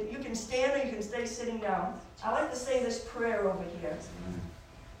there. You can stand or you can stay sitting down. I like to say this prayer over here.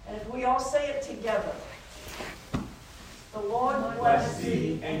 And if we all say it together. The Lord bless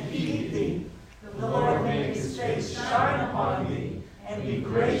thee and keep thee. The Lord make his face shine upon thee and be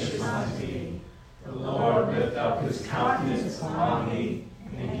gracious unto thee. The Lord lift up his countenance upon thee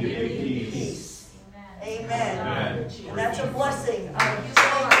and give thee peace. Amen. Amen. And that's a blessing. I'm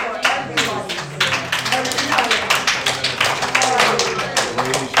saying for everybody.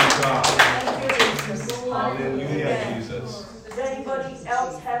 Praise you, God. Thank you, Jesus. Hallelujah, Amen. Jesus. Does anybody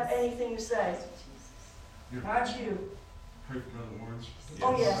else have anything to say? Not you.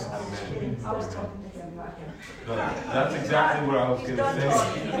 Oh, yes, I was kidding. I was talking to him, not him. That's exactly what I was going to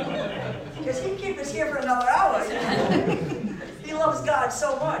say. Because he'd keep us here for another hour. You know? He loves God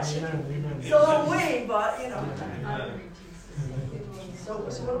so much. So don't we, but, you know. So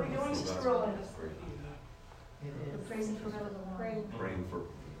what are we doing, Sister Roland? Praising for Brother Warren. Praying for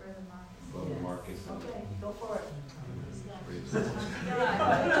Brother Marcus. Okay, go for it.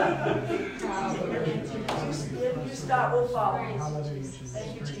 You start, we'll follow.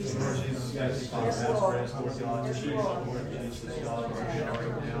 Thank you, Jesus. Yes, Lord. Yes, Lord.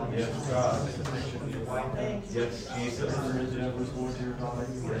 Yes, God. Thank you. Yes, Jesus.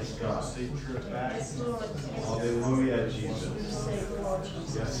 Yes, God. Yes, Lord. Hallelujah, Jesus. You say, Lord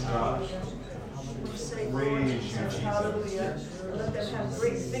Jesus. Yes, God. You say, Lord Praise you, Jesus. Jesus. Hallelujah. Let them have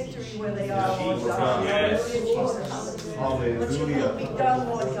great victory where they are, Lord Jesus, God. yes. Hallelujah, Jesus. Let your will Hallelujah. be done,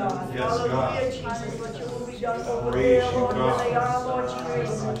 Lord God. Yes, God. Hallelujah, Jesus. Let your will be done over Praise there, you, Lord, God. where they are, Lord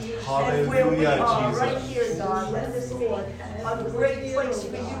Jesus. Hallelujah, And where we are, Jesus. right here, God. Let this be a great place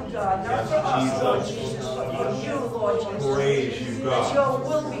for you, God. Not Yes, for us, Lord Jesus. Jesus, but for you, Lord Jesus. Praise you, That God. your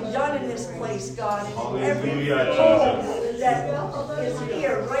will be done in this place, God. And in every Hallelujah, home that is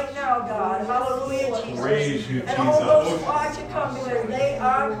here right now, God. Hallelujah, Jesus. Praise you, And all those Jesus. who are to come, because they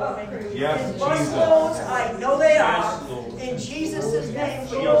are coming. Yes, In Jesus. busloads, I know they are. In Jesus' name,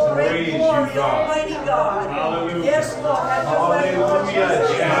 for your great Praise you, glory, God. Almighty God. Hallelujah. Yes, Lord. Have your way, Lord Hallelujah,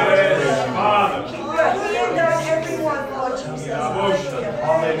 Jesus. yes, Father. Keep your hand on everyone, Lord Jesus. Hallelujah.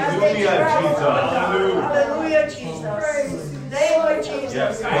 As they Hallelujah, travel, Jesus. Lord God. Hallelujah. Hallelujah, Jesus. Thank you, Jesus.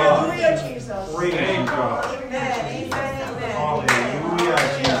 Yes, God. Hallelujah, Jesus. Praise you, God. Amen. Amen. Amen. Hallelujah,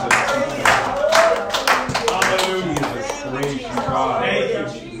 Jesus. Hallelujah. Praise you, God.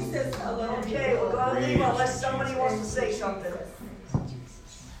 Thank you, Jesus. Okay, we're going to leave unless somebody wants to say something.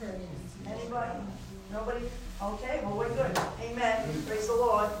 Anybody? Nobody? Okay, well, we're good. Amen. Praise the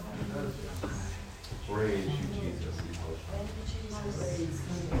Lord. Praise you, Jesus. Thank you, Jesus.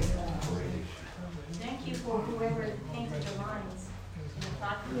 Thank you for whoever painted the lines.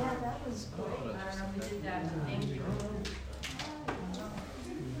 Yeah, that was great. we did that. Thank you.